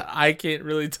 Okay. But I can't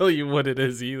really tell you what it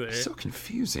is either. It's so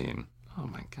confusing. Oh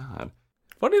my god.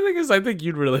 Funny thing is, I think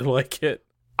you'd really like it.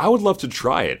 I would love to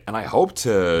try it, and I hope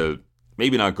to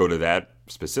maybe not go to that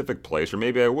specific place, or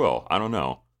maybe I will. I don't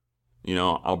know. You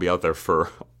know, I'll be out there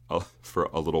for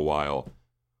a little while.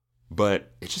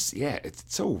 But it's just, yeah, it's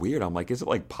so weird. I'm like, is it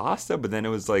like pasta? But then it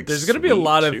was like, there's going to be a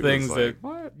lot of things like, that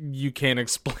what? you can't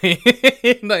explain,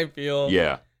 I feel.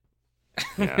 Yeah.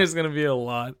 There's going to be a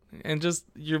lot. And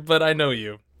but I know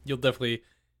you. You'll definitely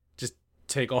just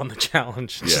take on the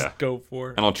challenge. Just go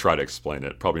for it. And I'll try to explain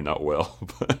it. Probably not well,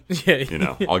 but, you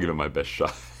know, I'll give it my best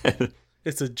shot.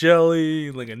 It's a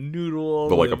jelly, like a noodle.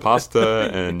 But like a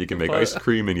pasta, and you can make ice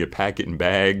cream, and you pack it in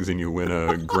bags, and you win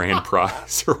a grand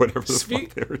prize or whatever the fuck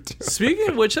they were doing. Speaking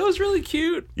of which, that was really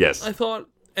cute. Yes. I thought,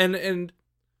 and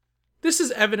this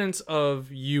is evidence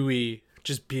of Yui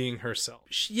just being herself.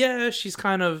 She's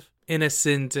kind of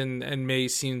innocent and may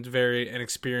seem very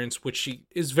inexperienced, which she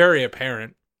is very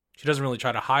apparent. She doesn't really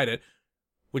try to hide it,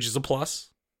 which is a plus.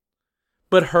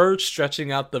 But her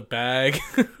stretching out the bag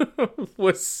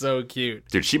was so cute.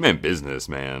 Dude, she meant business,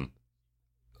 man.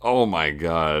 Oh my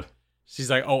god.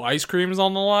 She's like, oh, ice cream's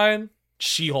on the line?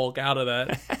 She-Hulk out of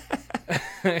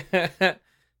that.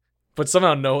 But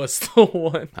somehow Noah still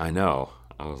won. I know.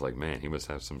 I was like, man, he must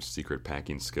have some secret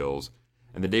packing skills.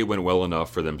 And the day went well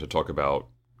enough for them to talk about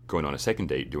going on a second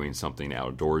date, doing something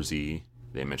outdoorsy.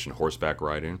 They mentioned horseback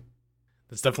riding.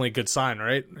 That's definitely a good sign,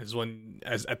 right? Is when,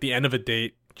 at the end of a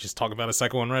date, just talk about a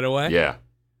second one right away. Yeah,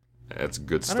 that's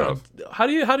good stuff. How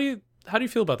do you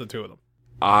feel about the two of them?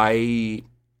 I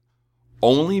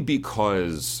only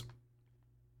because,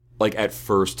 like, at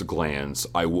first glance,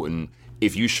 I wouldn't.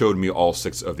 If you showed me all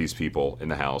 6 of these people in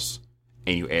the house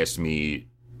and you asked me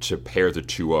to pair the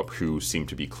 2 up who seemed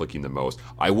to be clicking the most,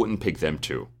 I wouldn't pick them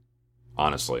 2,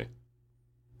 honestly.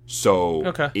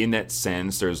 So, in that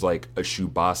sense, there's like a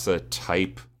Tsubasa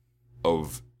type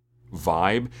of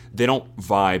vibe. They don't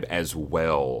vibe as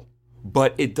well,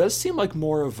 but it does seem like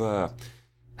more of a,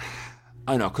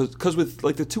 I don't know, because with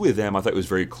like the 2 of them, I thought it was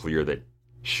very clear that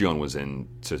Shion was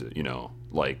into, you know,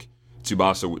 like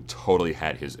Tsubasa totally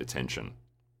had his attention.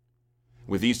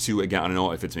 With these 2, again, I don't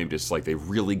know if it's maybe just like they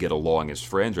really get along as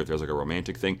friends, or if there's like a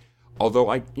romantic thing. Although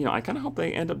I kind of hope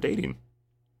they end up dating.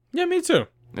 Yeah, me too.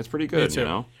 That's pretty good, you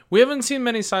know? We haven't seen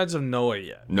many sides of Noah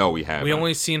yet. No, we haven't. We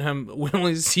only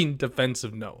seen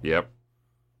defensive Noah. Yep.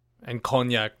 And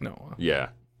Cognac Noah. Yeah.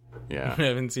 We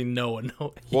haven't seen Noah yet.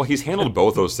 Well, he's handled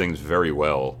both those things very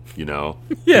well, you know?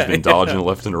 Yeah. He's been dodging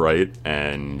left and right,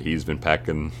 and he's been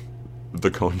packing the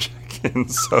Cognac in,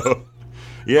 so...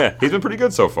 Yeah, he's been pretty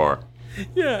good so far.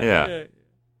 Yeah.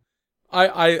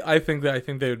 I think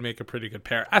they would make a pretty good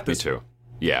pair at this. Me too.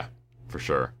 Yeah, for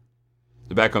sure.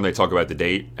 The back home, they talk about the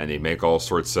date, and they make all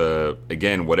sorts of,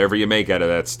 again, whatever you make out of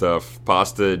that stuff,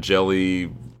 pasta,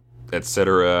 jelly,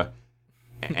 etc.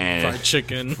 And fried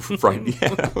chicken.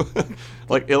 Yeah.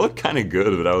 Like, it looked kind of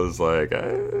good, but I was like,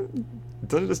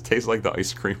 doesn't it just taste like the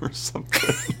ice cream or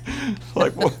something?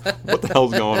 Like, what the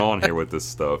hell's going on here with this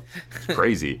stuff? It's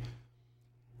crazy.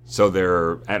 So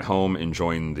they're at home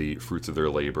enjoying the fruits of their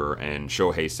labor, and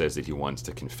Shohei says that he wants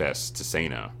to confess to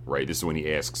Seina, right? This is when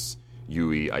he asks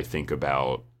Yui, I think,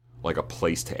 about like a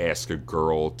place to ask a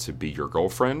girl to be your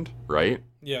girlfriend, right?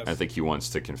 Yes. I think he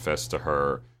wants to confess to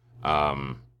her.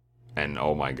 And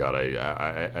oh my god,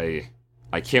 I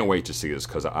can't wait to see this,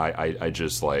 because I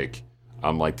just like,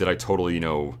 I'm like, did I totally, you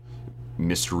know,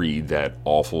 misread that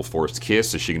awful forced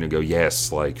kiss? Is she gonna go,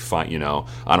 yes, like, fine, you know?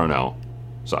 I don't know.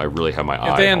 So I really have my eye on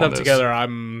this. If they end up together,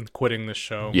 I'm quitting the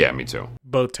show. Yeah, me too.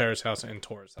 Both Terrace House and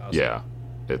Tor's House. Yeah.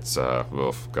 It's,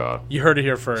 oh, God. You heard it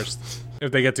here first.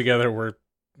 If they get together, we're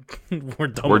done.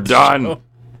 We're with the done. show.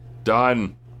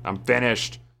 Done. I'm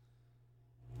finished.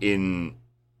 In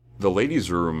the ladies'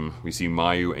 room, we see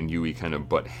Mayu and Yui kind of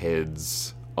butt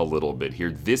heads a little bit here.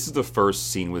 This is the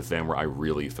first scene with them where I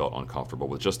really felt uncomfortable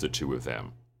with just the two of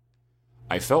them.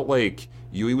 I felt like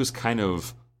Yui was kind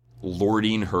of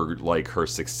lording her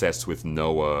success with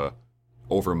Noah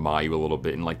over Mayu a little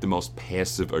bit in like the most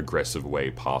passive aggressive way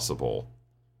possible.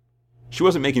 She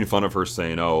wasn't making fun of her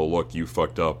saying, "Oh, look, you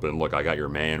fucked up and look, I got your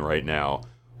man right now."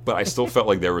 But I still felt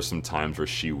like there were some times where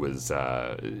she was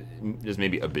just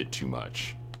maybe a bit too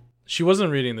much. She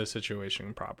wasn't reading the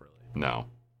situation properly. No.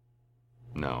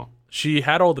 She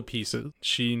had all the pieces.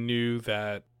 She knew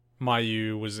that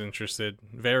Mayu was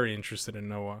very interested in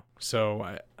Noah. So,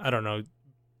 I don't know.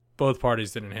 Both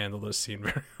parties didn't handle this scene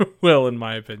very well, in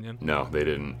my opinion. No, they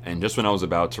didn't. And just when I was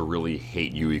about to really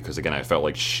hate Yui, because again, I felt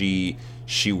like she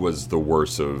was the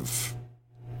worst of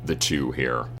the two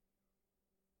here.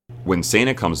 When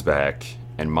Sana comes back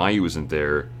and Mayu isn't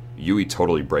there, Yui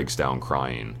totally breaks down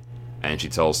crying. And she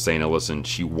tells Sana, listen,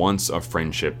 she wants a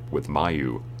friendship with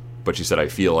Mayu, but she said, I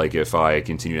feel like if I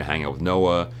continue to hang out with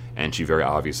Noah, and she very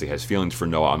obviously has feelings for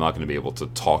Noah, I'm not going to be able to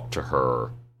talk to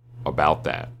her about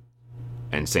that.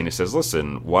 And Sana says,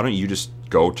 listen, why don't you just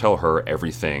go tell her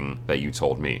everything that you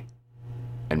told me,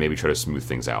 and maybe try to smooth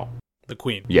things out. The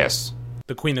queen. Yes.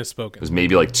 The queen has spoken. There's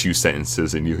maybe like 2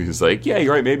 sentences, and Yui's like, yeah,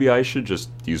 you're right, maybe I should just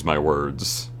use my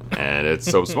words. And it's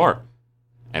so smart.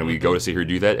 And we go to see her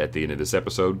do that at the end of this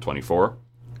episode, 24.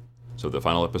 So the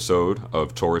final episode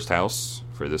of Tourist House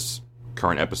for this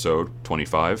current episode,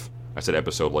 25. I said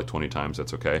episode like 20 times,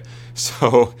 that's okay.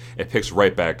 So it picks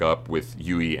right back up with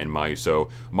Yui and Mayu. So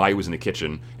Mayu was in the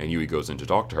kitchen, and Yui goes in to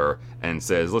talk to her and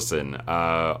says, listen,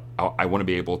 I want to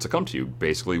be able to come to you.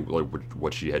 Basically, like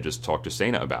what she had just talked to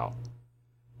Sana about.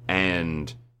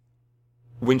 And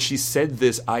when she said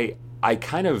this, I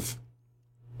kind of,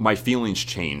 my feelings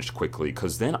changed quickly,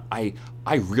 because then I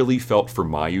really felt for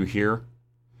Mayu here.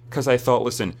 Because I thought,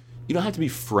 listen, you don't have to be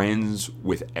friends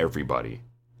with everybody.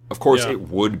 Of course, it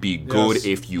would be good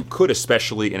if you could,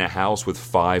 especially in a house with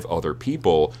 5 other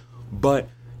people, but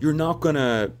you're not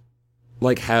gonna,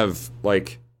 like, have,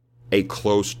 like, a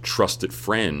close, trusted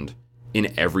friend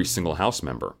in every single house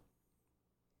member.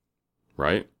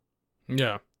 Right?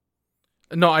 Yeah.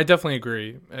 No, I definitely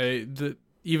agree.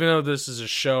 Even though this is a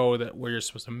show where you're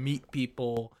supposed to meet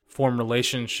people, form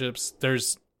relationships,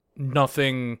 there's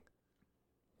nothing,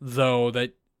 though,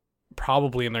 that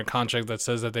probably in their contract that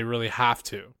says that they really have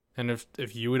to. And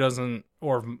if Yui doesn't,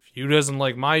 or if Yui doesn't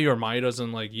like Mayu, or Mayu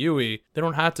doesn't like Yui, they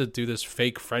don't have to do this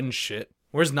fake friend shit.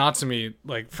 Whereas Natsumi,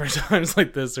 like, for times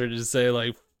like this, or just say,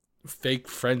 like, fake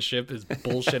friendship is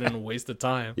bullshit and a waste of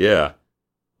time. Yeah.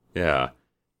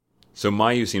 So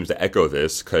Mayu seems to echo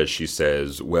this, because she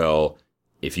says, well,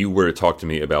 if you were to talk to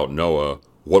me about Noah,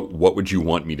 what would you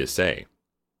want me to say?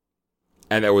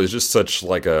 And that was just such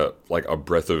like a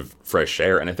breath of fresh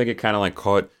air, and I think it kind of like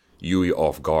caught Yui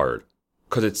off guard.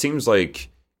 Because it seems like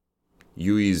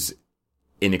Yui's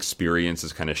inexperience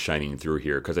is kind of shining through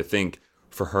here. Because I think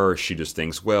for her, she just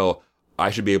thinks, well, I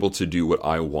should be able to do what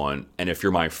I want. And if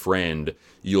you're my friend,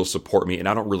 you'll support me. And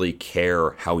I don't really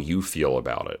care how you feel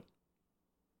about it.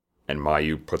 And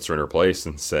Mayu puts her in her place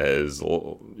and says,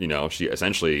 well, you know, she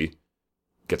essentially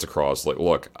gets across, like,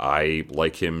 look, I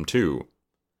like him too.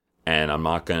 And I'm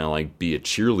not going to, like, be a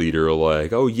cheerleader,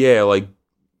 like, oh yeah, like,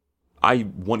 I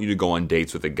want you to go on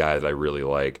dates with a guy that I really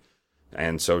like.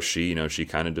 And so she, you know, she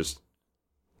kind of just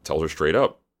tells her straight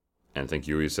up. And I think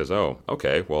Yui says, oh,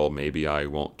 okay, well, maybe I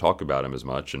won't talk about him as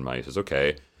much. And Mayu says,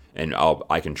 okay. And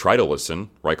I can try to listen,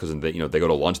 right? Because, they go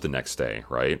to lunch the next day,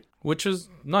 right? Which is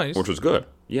nice. Which was good,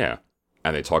 yeah.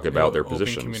 And they talk about their open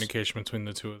positions. Communication between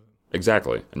the two of them.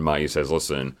 Exactly. And Mayu says,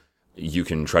 listen, you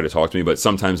can try to talk to me, but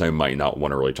sometimes I might not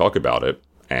want to really talk about it.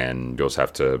 And you'll just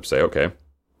have to say, okay.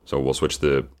 So we'll switch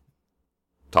the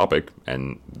topic,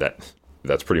 and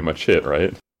that's pretty much it,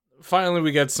 right? Finally,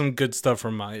 we get some good stuff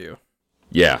from Mayu.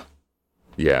 Yeah,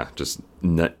 just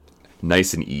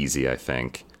nice and easy, I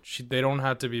think. They don't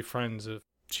have to be friends if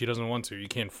she doesn't want to. You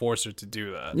can't force her to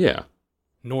do that. Yeah.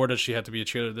 Nor does she have to be a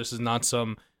cheerleader. This is not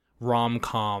some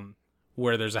rom-com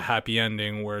where there's a happy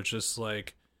ending where it's just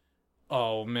like,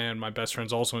 oh man, my best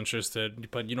friend's also interested,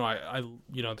 but I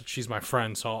she's my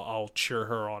friend, so I'll cheer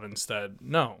her on instead.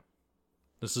 No.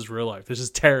 This is real life. This is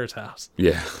Terrace House.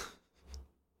 Yeah.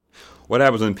 What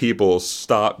happens when people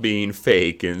stop being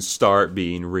fake and start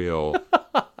being real?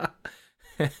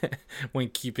 When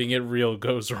keeping it real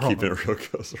goes wrong. Keeping it real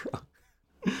goes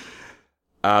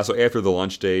wrong. So after the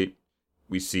lunch date,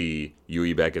 we see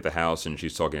Yui back at the house, and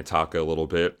she's talking to Taka a little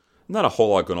bit. not a whole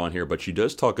lot going on here, but she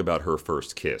does talk about her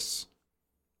first kiss.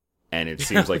 And it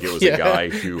seems like it was Yeah. a guy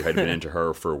who had been into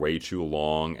her for way too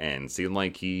long and seemed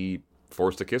like he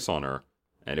forced a kiss on her.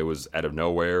 And it was out of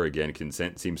nowhere. Again,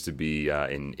 consent seems to be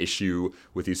an issue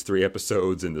with these 3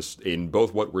 episodes in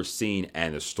both what we're seeing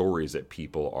and the stories that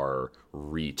people are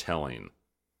retelling.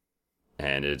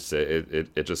 And it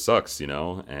just sucks,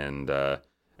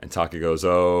 And Taka goes,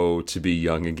 "Oh, to be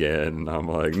young again." And I'm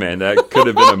like, man, that could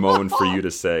have been a moment for you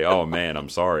to say, "Oh man, I'm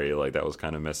sorry. Like that was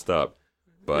kind of messed up."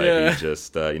 But he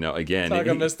just, again,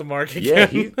 Taka missed the mark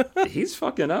again. yeah, he's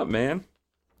fucking up, man.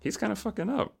 He's kind of fucking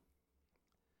up.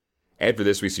 After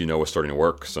this, we see Noah starting to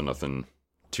work, so nothing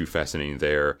too fascinating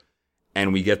there.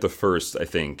 And we get the first, I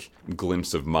think,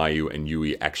 glimpse of Mayu and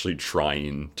Yui actually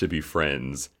trying to be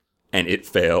friends, and it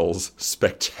fails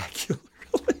spectacularly.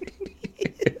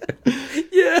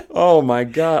 Yeah. Oh my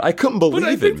god, I couldn't believe But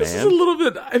I think it, this man. is a little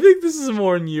bit. I think this is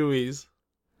more in Yui's.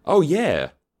 Oh yeah,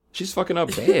 she's fucking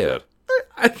up bad.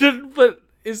 I didn't. But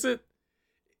is it?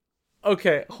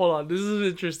 Okay, hold on. This is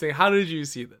interesting. How did you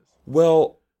see this?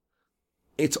 Well,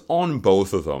 it's on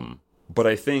both of them, but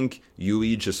I think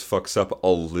Yui just fucks up a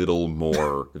little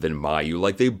more than Mayu.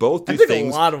 Like they both do I think a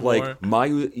things lot like more.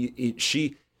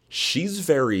 Mayu. She's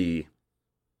very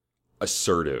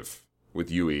assertive with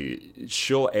Yui.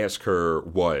 She'll ask her,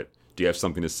 "What? Do you have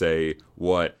something to say?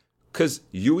 What?" Because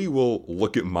Yui will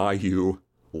look at Mayu,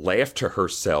 laugh to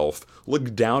herself,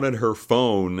 look down at her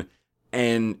phone,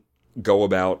 and go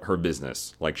about her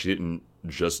business. Like she didn't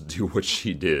just do what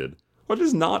she did. Which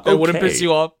is not okay. That wouldn't piss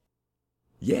you off.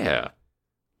 Yeah.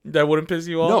 That wouldn't piss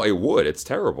you off. No, it would. It's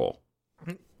terrible.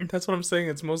 That's what I'm saying.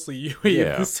 It's mostly Yui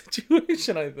in this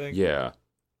situation. I think. Yeah.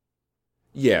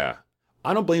 Yeah.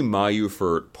 I don't blame Mayu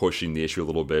for pushing the issue a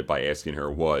little bit by asking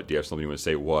her, "What? Do you have something you want to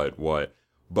say? What? What?"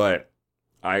 But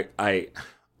I'm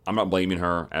not blaming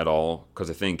her at all because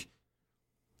I think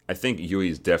Yui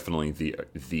is definitely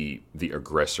the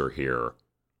aggressor here.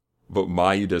 But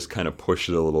Mayu does kind of push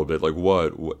it a little bit, like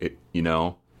what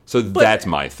So that's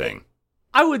my thing.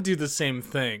 I would do the same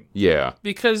thing. Yeah.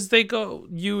 Because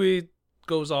Yui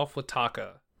goes off with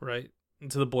Taka, right?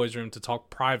 Into the boys' room to talk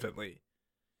privately.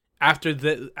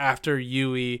 After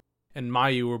Yui and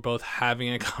Mayu were both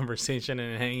having a conversation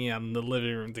and hanging out in the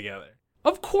living room together.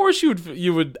 Of course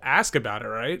you would ask about it,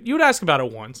 right? You would ask about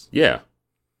it once. Yeah.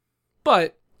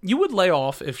 But you would lay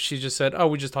off if she just said, "Oh,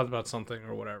 we just talked about something,"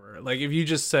 or whatever. Like, if you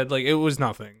just said, like, it was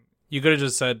nothing. You could have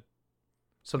just said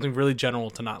something really general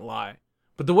to not lie.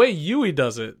 But the way Yui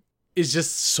does it is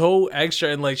just so extra.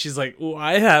 And, like, she's like, "Oh,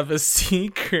 I have a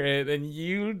secret and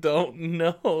you don't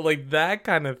know." Like, that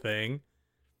kind of thing.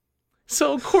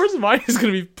 So, of course, Maya's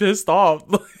going to be pissed off.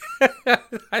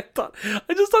 I just thought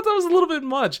that was a little bit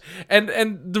much. And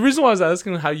the reason why I was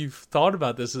asking how you thought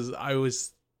about this is I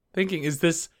was thinking, is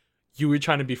this Yui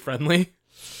trying to be friendly?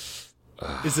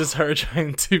 Is this her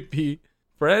trying to be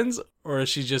friends? Or is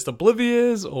she just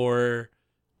oblivious? Or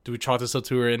do we chalk this up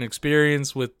to her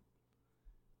inexperience with...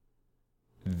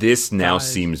 This now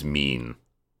guys? seems mean.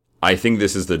 I think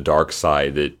this is the dark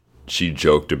side that she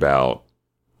joked about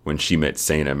when she met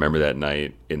Sana. Remember that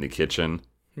night in the kitchen?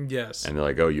 Yes. And they're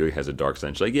like, "Oh, Yui has a dark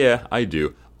side." She's like, "Yeah, I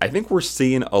do." I think we're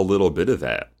seeing a little bit of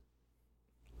that.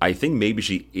 I think maybe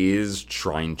she is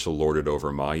trying to lord it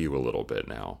over Mayu a little bit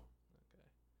now.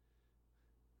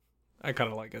 I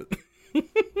kind of like it.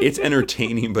 It's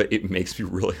entertaining, but it makes me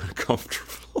really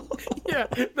uncomfortable. Yeah,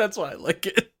 that's why I like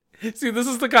it. See, this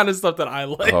is the kind of stuff that I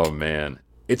like. Oh man,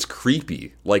 it's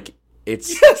creepy. Like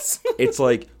it's Yes. it's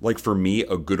like for me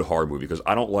a good horror movie, because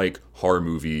I don't like horror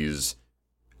movies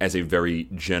as a very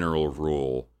general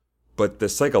rule, but the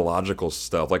psychological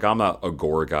stuff. Like I'm not a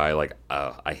gore guy. Like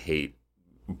I hate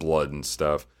blood and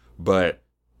stuff, but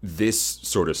this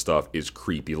sort of stuff is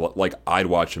creepy. Like I'd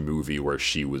watch a movie where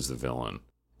she was the villain,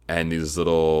 and these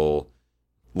little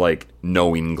like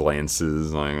knowing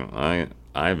glances, like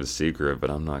I have a secret, but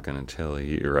I'm not gonna tell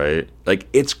you, right? Like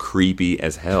it's creepy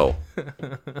as hell.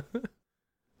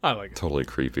 I like it. Totally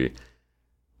creepy.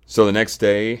 So the next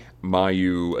day,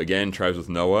 Mayu again tries with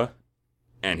Noah,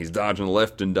 and he's dodging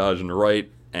left and dodging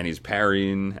right, and he's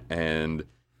parrying, and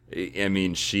I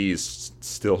mean, she's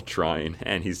still trying,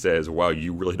 and he says, "Wow,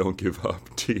 you really don't give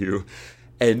up, do you?"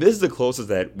 And this is the closest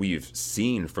that we've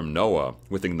seen from Noah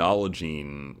with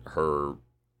acknowledging her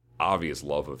obvious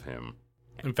love of him.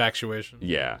 Infatuation.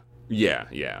 Yeah.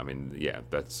 I mean, yeah,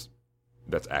 that's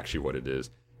actually what it is.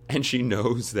 And she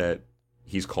knows that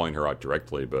he's calling her out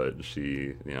directly, but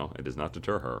she, it does not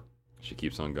deter her. She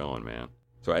keeps on going, man.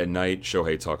 So at night,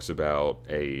 Shohei talks about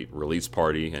a release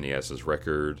party, and he has his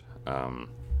record.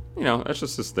 That's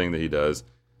just this thing that he does.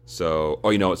 So,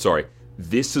 sorry.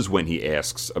 This is when he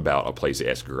asks about a place to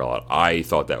ask a girl out. I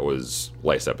thought that was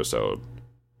last episode.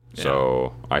 Yeah.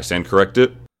 So I stand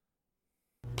corrected.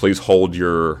 Please hold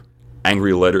your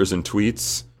angry letters and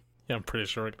tweets. Yeah, I'm pretty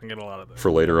sure we're going to get a lot of that.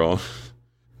 For later on.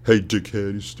 Hey,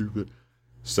 dickhead, you stupid.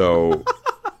 So,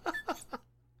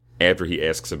 after he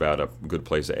asks about a good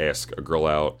place to ask a girl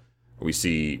out, we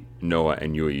see Noah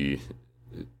and Yui.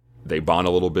 They bond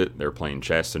a little bit. They're playing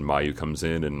chess, and Mayu comes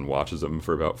in and watches them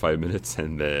for about 5 minutes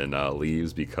and then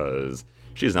leaves because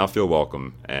she does not feel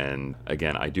welcome. And,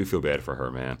 again, I do feel bad for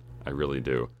her, man. I really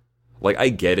do. Like, I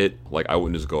get it. Like, I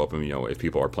wouldn't just go up and, if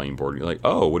people are playing board, you're like,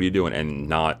 oh, what are you doing? And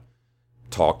not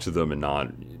talk to them and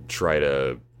not try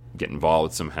to get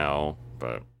involved somehow.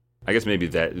 But I guess maybe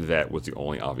that was the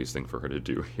only obvious thing for her to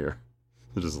do here.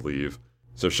 To just leave.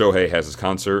 So Shohei has his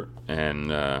concert,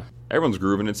 and everyone's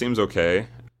grooving. It seems okay.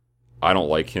 I don't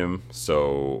like him,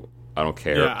 so I don't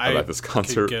care about this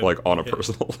concert, on a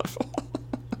personal level.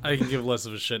 I can give less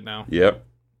of a shit now. Yep.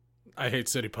 I hate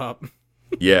City Pop.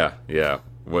 Yeah.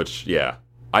 Which, yeah.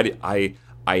 I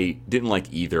didn't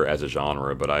like either as a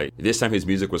genre, but this time his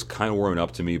music was kind of warming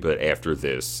up to me, but after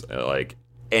this,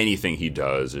 anything he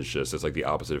does is just, it's like the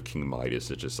opposite of King Midas.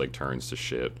 It just, turns to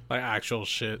shit. Like actual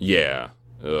shit. Yeah.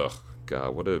 Ugh.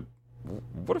 God, what a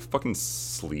fucking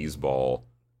sleazeball.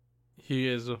 He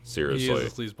is. Seriously. He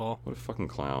is a sleazeball. What a fucking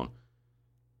clown.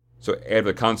 So after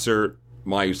the concert,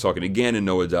 Mayu's talking again, and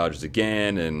Noah dodges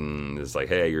again, and it's like,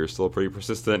 hey, you're still pretty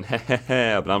persistent,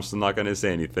 but I'm still not going to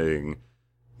say anything,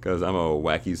 because I'm a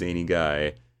wacky, zany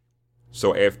guy.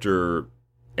 So after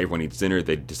everyone eats dinner,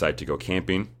 they decide to go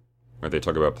camping, or they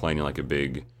talk about planning a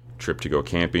big trip to go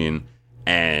camping,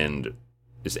 and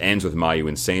this ends with Mayu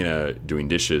and Sena doing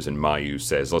dishes, and Mayu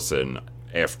says, listen,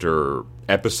 after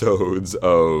episodes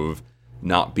of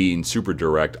not being super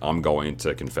direct, I'm going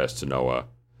to confess to Noah,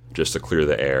 just to clear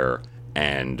the air.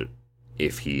 And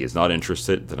if he is not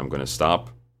interested, then I'm going to stop.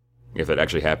 If that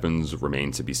actually happens,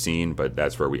 remains to be seen, but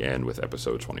that's where we end with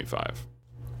episode 25.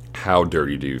 How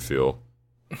dirty do you feel?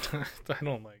 I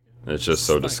don't like it. It's just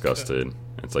so disgusted.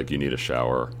 It's like you need a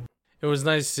shower. It was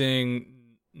nice seeing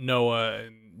Noah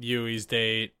and Yui's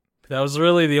date. That was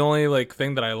really the only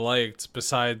thing that I liked,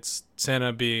 besides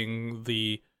Santa being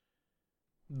the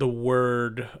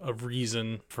word of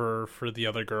reason for the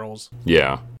other girls.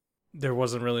 Yeah. There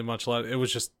wasn't really much left. It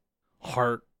was just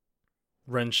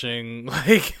heart-wrenching,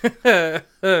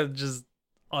 just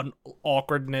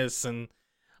awkwardness and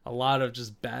a lot of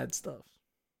just bad stuff.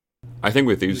 I think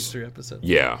with these 3 episodes.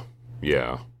 Yeah.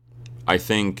 I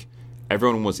think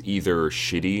everyone was either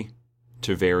shitty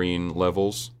to varying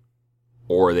levels,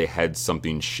 or they had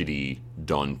something shitty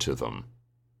done to them.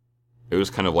 It was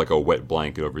kind of like a wet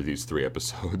blanket over these 3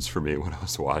 episodes for me when I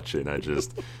was watching. I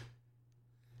just...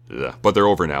 But they're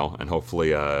over now, and hopefully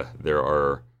there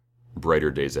are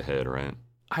brighter days ahead, right?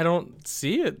 I don't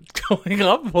see it going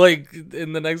up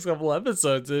in the next couple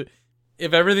episodes.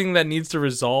 If everything that needs to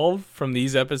resolve from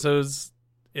these episodes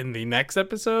in the next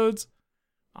episodes,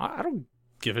 I don't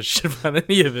give a shit about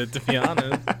any of it, to be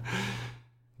honest.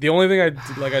 The only thing I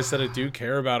do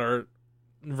care about, or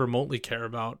remotely care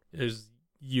about, is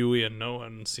Yui and Noah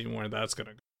and seeing where that's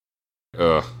gonna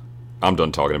go. I'm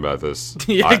done talking about this.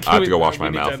 Yeah, I have to go wash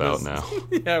my mouth out now.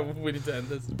 Yeah, we need to end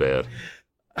this. It's bad.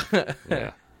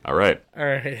 Yeah. All right.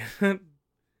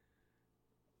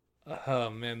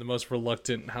 Oh, man, the most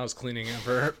reluctant house cleaning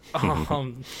ever.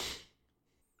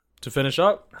 To finish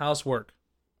up, housework.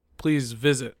 Please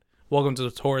visit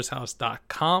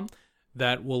welcome-to-the-taurushouse.com.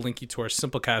 That will link you to our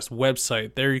Simplecast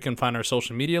website. There you can find our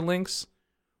social media links.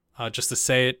 Just to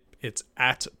say it, it's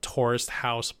at Taurus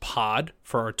House Pod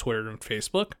for our Twitter and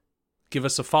Facebook. Give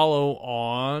us a follow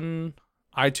on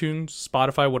iTunes,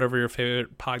 Spotify, whatever your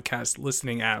favorite podcast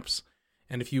listening apps.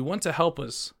 And if you want to help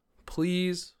us,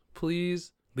 please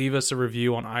leave us a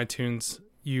review on iTunes.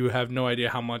 You have no idea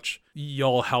how much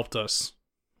y'all helped us.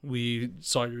 We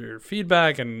saw your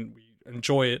feedback and we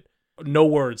enjoy it. No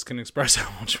words can express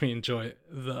how much we enjoy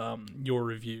your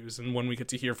reviews and when we get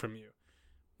to hear from you.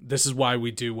 This is why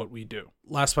we do what we do.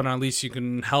 Last but not least, you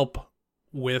can help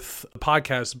with the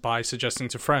podcast by suggesting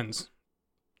to friends.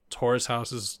 Taurus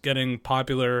House is getting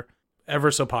popular, ever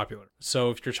so popular.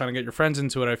 So if you're trying to get your friends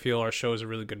into it, I feel our show is a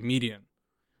really good medium.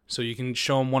 So you can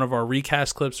show them one of our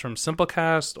recast clips from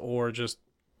Simplecast, or just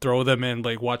throw them in,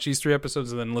 watch these 3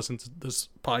 episodes and then listen to this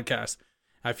podcast.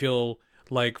 I feel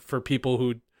like for people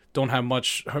who don't have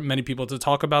many people to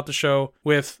talk about the show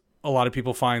with, a lot of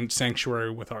people find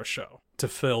sanctuary with our show to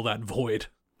fill that void.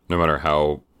 No matter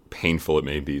how painful it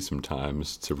may be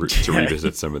sometimes to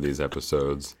revisit some of these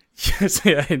episodes. Yes,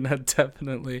 yeah, no,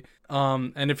 definitely.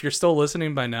 And if you're still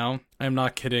listening by now, I'm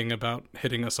not kidding about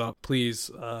hitting us up. Please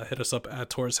hit us up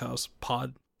at Tor's House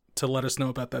Pod to let us know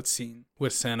about that scene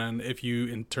with Santa and if you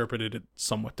interpreted it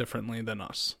somewhat differently than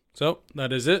us. So,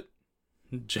 that is it.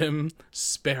 Jim,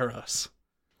 spare us.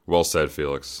 Well said,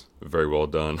 Felix. Very well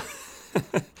done.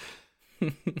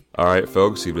 All right,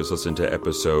 folks, you've just listened to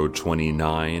episode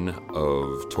 29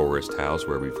 of Tourist House,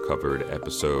 where we've covered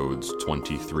episodes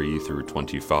 23 through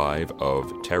 25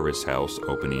 of Terrace House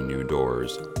Opening New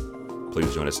Doors.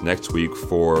 Please join us next week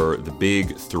for the big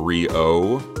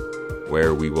 3-0,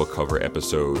 where we will cover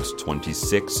episodes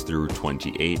 26 through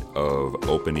 28 of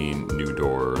Opening New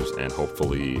Doors and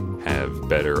hopefully have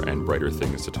better and brighter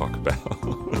things to talk about.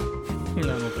 I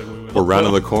don't think we will. We're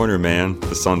rounding the corner, man.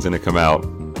 The sun's going to come out.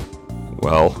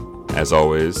 Well, as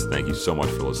always, thank you so much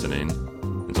for listening.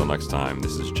 Until next time,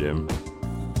 this is Jim.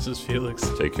 This is Felix.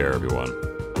 Take care, everyone.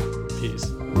 Peace.